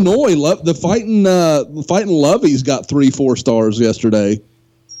 And Illinois, the fighting Loveys got 3 4-stars yesterday.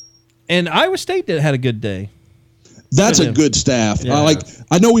 And Iowa State had a good day. That's a good staff. Yeah.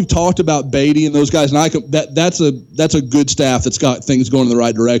 I know we've talked about Beatty and those guys, and that's a good staff that's got things going in the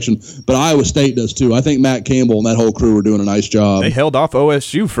right direction. But Iowa State does too. I think Matt Campbell and that whole crew are doing a nice job. They held off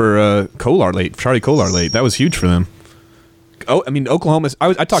OSU for Charlie Kolar late. That was huge for them. Oh, I mean Oklahoma.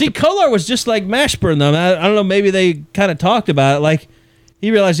 Kolar was just like Mashburn though. I don't know. Maybe they kind of talked about it. Like he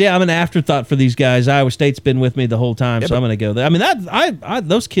realized, I'm an afterthought for these guys. Iowa State's been with me the whole time, so I'm going to go there. I mean,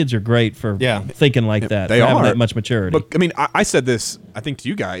 those kids are great for thinking like that. They are having that much maturity. But I mean, I said this, I think, to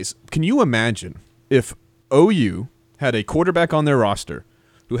you guys. Can you imagine if OU had a quarterback on their roster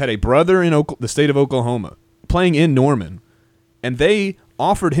who had a brother in the state of Oklahoma playing in Norman, and they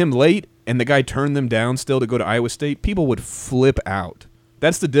offered him late, and the guy turned them down still to go to Iowa State? People would flip out.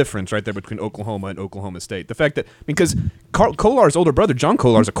 That's the difference right there between Oklahoma and Oklahoma State. The fact that, because Kolar's older brother, John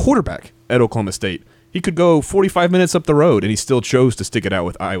Kolar, is a quarterback at Oklahoma State. He could go 45 minutes up the road, and he still chose to stick it out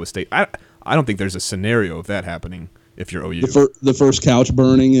with Iowa State. I don't think there's a scenario of that happening if you're OU. The first couch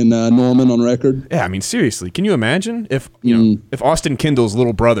burning in Norman on record. Yeah, I mean, seriously, can you imagine if if Austin Kendall's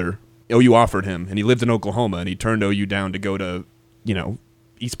little brother, OU offered him, and he lived in Oklahoma, and he turned OU down to go to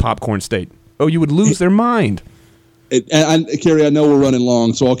East Popcorn State? OU would lose their mind. Kerry, I know we're running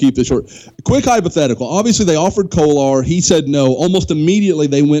long, so I'll keep this short. Quick hypothetical. Obviously, they offered Kolar. He said no. Almost immediately,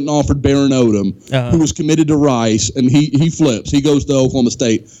 they went and offered Baron Odom, who was committed to Rice, and he flips. He goes to Oklahoma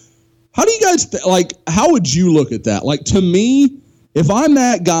State. How do you guys how would you look at that? Like, to me, if I'm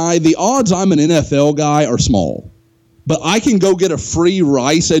that guy, the odds I'm an NFL guy are small. But I can go get a free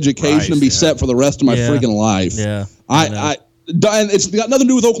Rice education and be set for the rest of my freaking life. Yeah. And it's got nothing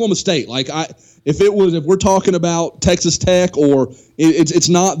to do with Oklahoma State. If we're talking about Texas Tech, or it's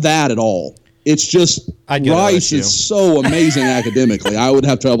not that at all. It's just Rice is so amazing academically. I would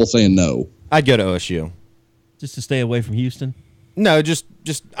have trouble saying no. I'd go to OSU. Just to stay away from Houston? No, just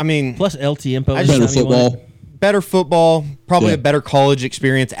I mean, plus LT Impo. Better football. Better football, probably a better college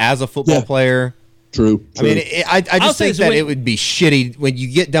experience as a football player. True. I mean, I just think that it would be shitty when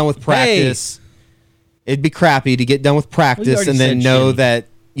you get done with practice. It'd be crappy to get done with practice and then know that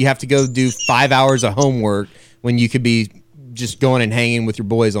you have to go do 5 hours of homework when you could be just going and hanging with your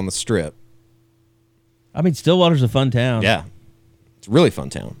boys on the strip. I mean, Stillwater's a fun town. Yeah. It's a really fun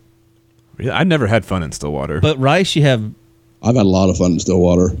town. Yeah, I never had fun in Stillwater. But Rice, I've had a lot of fun in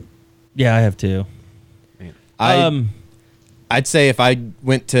Stillwater. Yeah, I have too. I'd say if I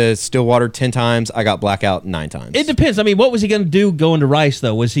went to Stillwater 10 times, I got blackout 9 times. It depends. I mean, what was he going to do going to Rice,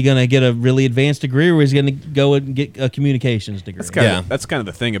 though? Was he going to get a really advanced degree, or was he going to go and get a communications degree? That's kind of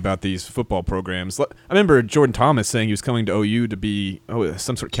the thing about these football programs. I remember Jordan Thomas saying he was coming to OU to be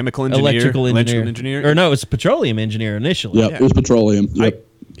some sort of chemical engineer. Electrical engineer. Or no, it was a petroleum engineer initially. Yep, it was petroleum. Yep.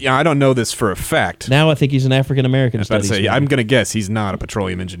 I don't know this for a fact. Now I think he's an African-American studies major. I'm going to guess he's not a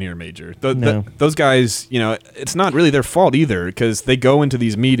petroleum engineer major. Those guys, it's not really their fault either, because they go into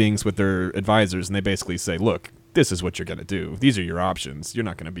these meetings with their advisors and they basically say, look, this is what you're going to do. These are your options. You're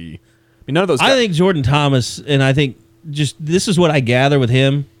not going to be... none of those guys... I think Jordan Thomas, and I think this is what I gather with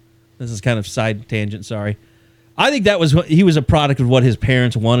him. This is kind of side tangent, sorry. I think he was a product of what his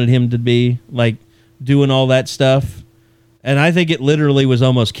parents wanted him to be, like doing all that stuff. And I think it literally was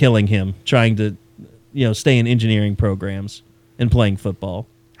almost killing him trying to, stay in engineering programs and playing football.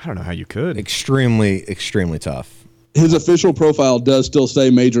 I don't know how you could. Extremely, extremely tough. His official profile does still say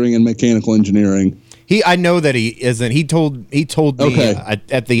majoring in mechanical engineering. I know that he isn't. He told me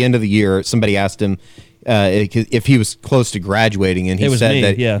at the end of the year, somebody asked him if he was close to graduating, and he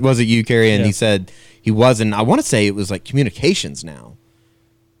said that was it you, Kerry? And he said he wasn't. I want to say it was like communications now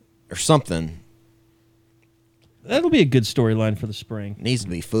or something. That'll be a good storyline for the spring. Needs to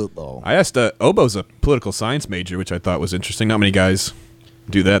be football. I asked Obo's a political science major, which I thought was interesting. Not many guys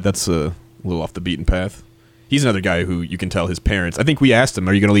do that. That's a little off the beaten path. He's another guy who you can tell his parents. I think we asked him,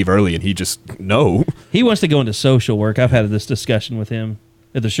 are you going to leave early? And he just, no. He wants to go into social work. I've had this discussion with him.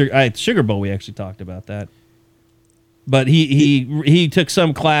 At the Sugar Bowl, we actually talked about that. But he took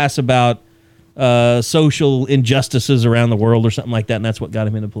some class about social injustices around the world or something like that, and that's what got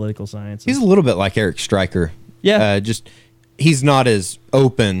him into political science. He's a little bit like Eric Stryker. Yeah. He's not as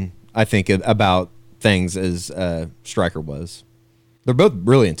open, I think, about things as Stryker was. They're both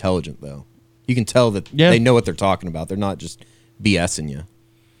really intelligent, though. You can tell that they know what they're talking about. They're not just BSing you.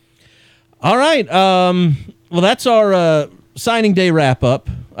 All right. Well, that's our signing day wrap-up.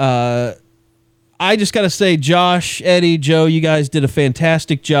 I just got to say, Josh, Eddie, Joe, you guys did a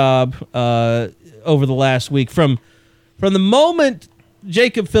fantastic job over the last week. From the moment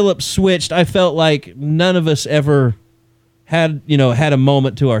Jacob Phillips switched, I felt like none of us ever had a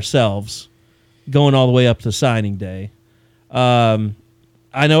moment to ourselves going all the way up to signing day.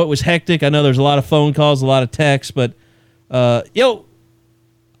 I know it was hectic. I know there's a lot of phone calls, a lot of texts, but I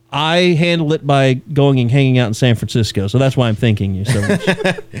handled it by going and hanging out in San Francisco. So that's why I'm thanking you so much.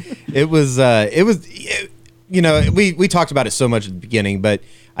 We talked about it so much at the beginning, but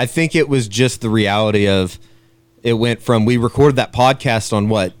I think it was just the reality of it went from we recorded that podcast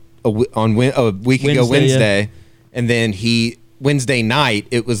on a week ago Wednesday, and then Wednesday night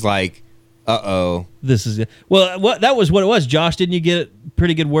it was like, this is it. Well, that was what it was. Josh, didn't you get a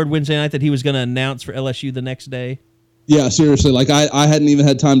pretty good word Wednesday night that he was going to announce for LSU the next day? Yeah, seriously. Like I hadn't even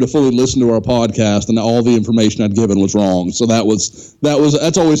had time to fully listen to our podcast, and all the information I'd given was wrong. So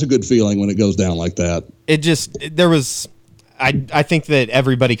that's always a good feeling when it goes down like that. I think that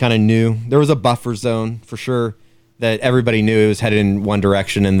everybody kind of knew there was a buffer zone for sure that everybody knew it was headed in one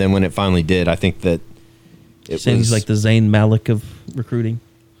direction, and then when it finally did, I think that he's like the Zayn Malik of recruiting.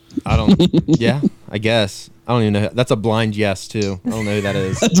 Yeah, I guess. I don't even know. That's a blind yes, too. I don't know who that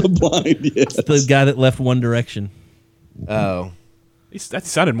is. That's a blind yes. It's the guy that left One Direction. Oh. That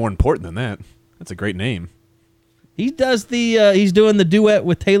sounded more important than that. That's a great name. He does he's doing the duet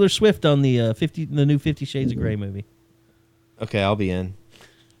with Taylor Swift on the new 50 Shades of Grey movie. Okay, I'll be in.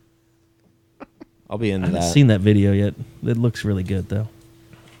 I'll be into I haven't that. seen that video yet. It looks really good, though.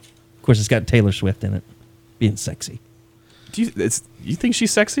 Of course, it's got Taylor Swift in it, being sexy. You think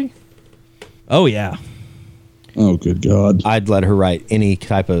she's sexy? Oh, yeah. Oh, good God. I'd let her write any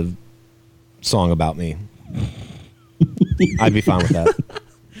type of song about me. I'd be fine with that.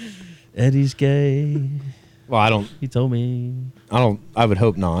 Eddie's gay. Well, I don't. He told me. I would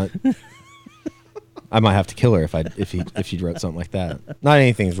hope not. I might have to kill her if she wrote something like that. Not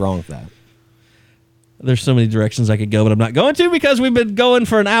anything's wrong with that. There's so many directions I could go, but I'm not going to because we've been going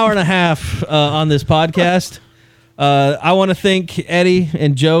for an hour and a half on this podcast. I want to thank Eddie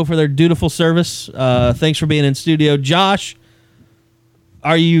and Joe for their dutiful service. Thanks for being in studio. Josh,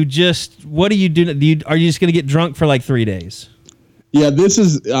 what are you doing? Are you just going to get drunk for like 3 days? Yeah, this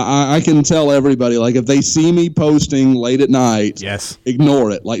is, I can tell everybody, like, if they see me posting late at night, Yes.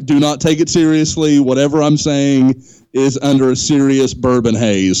 ignore it. Like, do not take it seriously. Whatever I'm saying is under a serious bourbon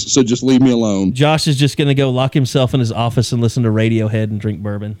haze, so just leave me alone. Josh is just going to go lock himself in his office and listen to Radiohead and drink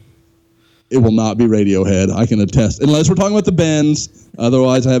bourbon. It will not be Radiohead, I can attest. Unless we're talking about the Bends,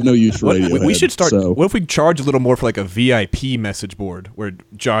 otherwise I have no use for Radiohead. We should start. So. What if we charge a little more for like a VIP message board where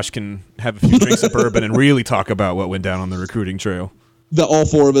Josh can have a few drinks of bourbon and really talk about what went down on the recruiting trail? That all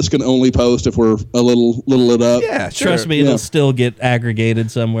four of us can only post if we're a little lit up. Yeah, sure. Trust me, it'll still get aggregated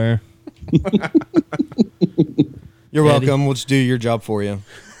somewhere. You're welcome. We'll just do your job for you.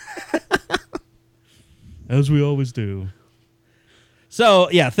 As we always do. So,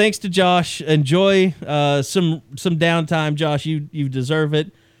 yeah, thanks to Josh. Enjoy some downtime, Josh. You deserve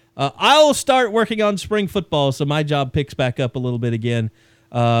it. I'll start working on spring football, so my job picks back up a little bit again.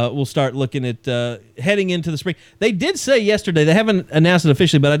 We'll start looking at heading into the spring. They did say yesterday, they haven't announced it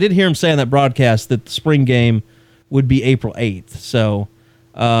officially, but I did hear him say on that broadcast that the spring game would be April 8th. So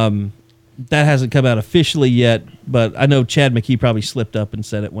that hasn't come out officially yet, but I know Chad McKee probably slipped up and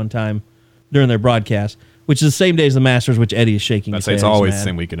said it one time during their broadcast, which is the same day as the Masters, which Eddie is shaking his head. It's always the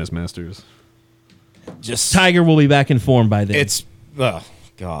same weekend as Masters. Just Tiger will be back in form by then. oh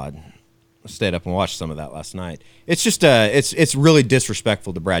God, I stayed up and watched some of that last night. It's just it's really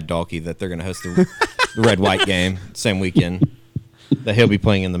disrespectful to Brad Dahlke that they're going to host the red white game same weekend that he'll be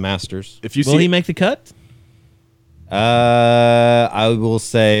playing in the Masters. Will he make the cut? I will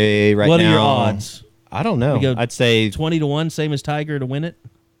say right now. What are your odds? I don't know. I'd say 20-1, same as Tiger to win it.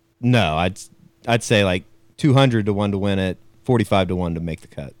 No, I'd say like 200 to 1 to win it, 45 to 1 to make the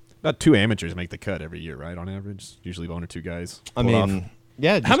cut. About 2 amateurs make the cut every year, right? On average, usually 1 or 2 guys. I mean,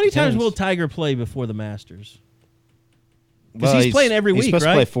 yeah. How many times depends. will Tiger play before the Masters? Well, Because he's playing every week, supposed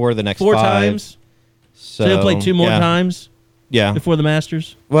right? to play 4 of the next 4 5. times. So he'll play 2 more times. Yeah. Before the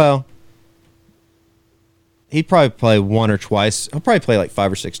Masters. Well, he'd probably play 1 or twice. He'll probably play like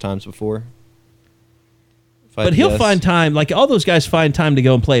 5 or 6 times before. But he'll find time, like all those guys find time to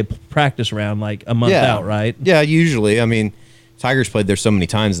go and play a practice round like a month out, right? Yeah, usually. I mean, Tiger's played there so many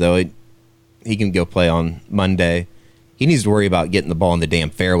times, though. He can go play on Monday. He needs to worry about getting the ball in the damn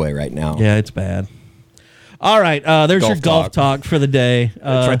fairway right now. Yeah, it's bad. All right, there's your golf talk for the day. It's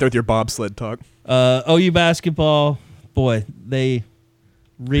right there with your bobsled talk. OU basketball, boy, they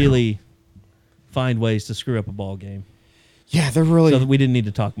really find ways to screw up a ball game. Yeah, they're really. So we didn't need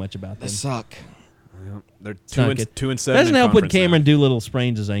to talk much about them. They suck. They're It's not 2 and 7. Doesn't in help when conference Cameron now. Doolittle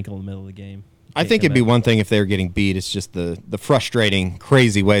sprains his ankle in the middle of the game. I think it'd be one thing if they were getting beat. It's just the frustrating,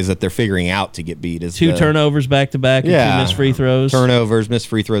 crazy ways that they're figuring out to get beat. Is 2 turnovers back to back and 2 missed free throws. Turnovers, missed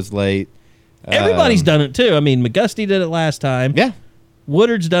free throws late. Everybody's done it too. I mean, McGusty did it last time. Yeah.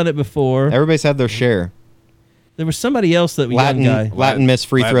 Woodard's done it before. Everybody's had their share. There was somebody else that young guy. Latin missed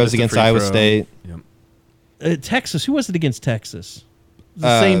free Latin throws missed a against free Iowa throw. State. Yep. Texas. Who was it against Texas? It was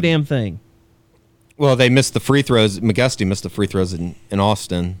the same damn thing. Well, they missed the free throws. McGusty missed the free throws in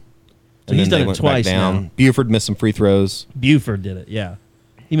Austin. So he's done it twice now. Buford missed some free throws. Buford did it, yeah.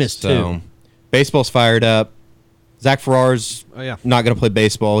 He missed 2. Baseball's fired up. Zach Farrar's not going to play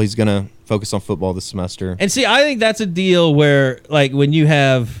baseball. He's going to focus on football this semester. And see, I think that's a deal where, like, when you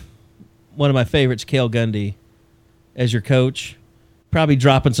have one of my favorites, Cale Gundy, as your coach, probably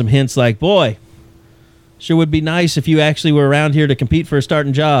dropping some hints like, boy, sure would be nice if you actually were around here to compete for a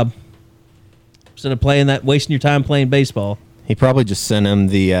starting job instead of wasting your time playing baseball. He probably just sent him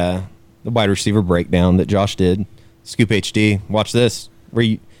the wide receiver breakdown that Josh did. Scoop HD. Watch this. Where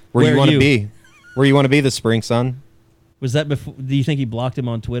you want to be. Where you want to be this spring, son. Was that before? Do you think he blocked him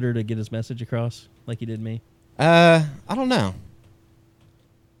on Twitter to get his message across like he did me? I don't know.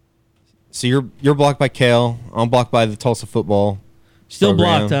 So you're blocked by Cale. I'm blocked by the Tulsa football. Still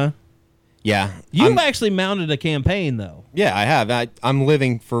program. blocked, huh? Yeah. You've actually mounted a campaign, though. Yeah, I have. I'm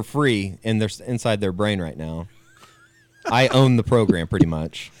living for free inside their brain right now. I own the program pretty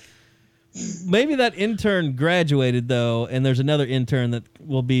much. Maybe that intern graduated, though, and there's another intern that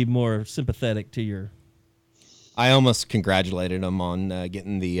will be more sympathetic to your... I almost congratulated them on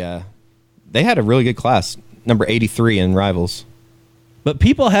getting the... they had a really good class, number 83 in Rivals. But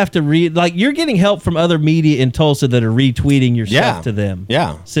people have to read... Like, you're getting help from other media in Tulsa that are retweeting your stuff to them.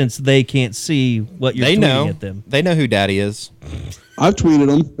 Yeah. Since they can't see what you're tweeting at them. They know who Daddy is. I've tweeted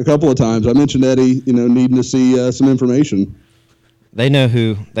them a couple of times. I mentioned Eddie, needing to see some information. They know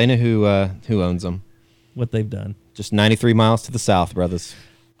who owns them. What they've done. Just 93 miles to the south, brothers.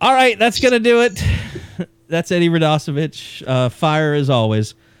 All right, that's going to do it. That's Eddie Radosevich. Fire as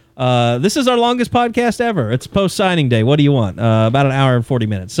always. This is our longest podcast ever. It's post-signing day. What do you want? About an hour and 40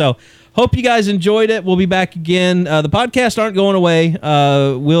 minutes. So hope you guys enjoyed it. We'll be back again. The podcasts aren't going away.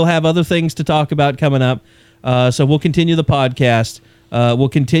 We'll have other things to talk about coming up. So we'll continue the podcast. We'll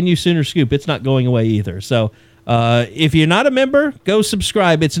continue Sooner Scoop. It's not going away either. So if you're not a member, go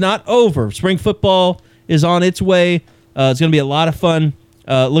subscribe. It's not over. Spring football is on its way. It's going to be a lot of fun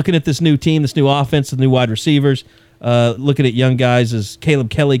looking at this new team, this new offense, the new wide receivers, looking at young guys as Caleb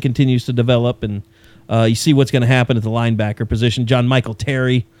Kelly continues to develop, and you see what's going to happen at the linebacker position. John Michael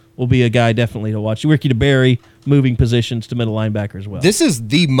Terry will be a guy definitely to watch. Ricky DeBerry moving positions to middle linebacker as well. This is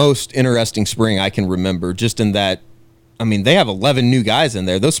the most interesting spring I can remember, just in that, they have 11 new guys in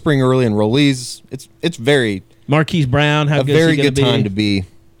there. Those spring early enrollees, it's very... Marquise Brown, how good is he very going to good be? time to be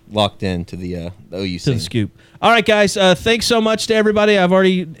locked into the OU to the Scoop. All right, guys. Thanks so much to everybody. I've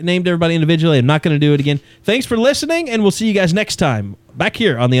already named everybody individually. I'm not going to do it again. Thanks for listening, and we'll see you guys next time back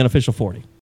here on the Unofficial 40.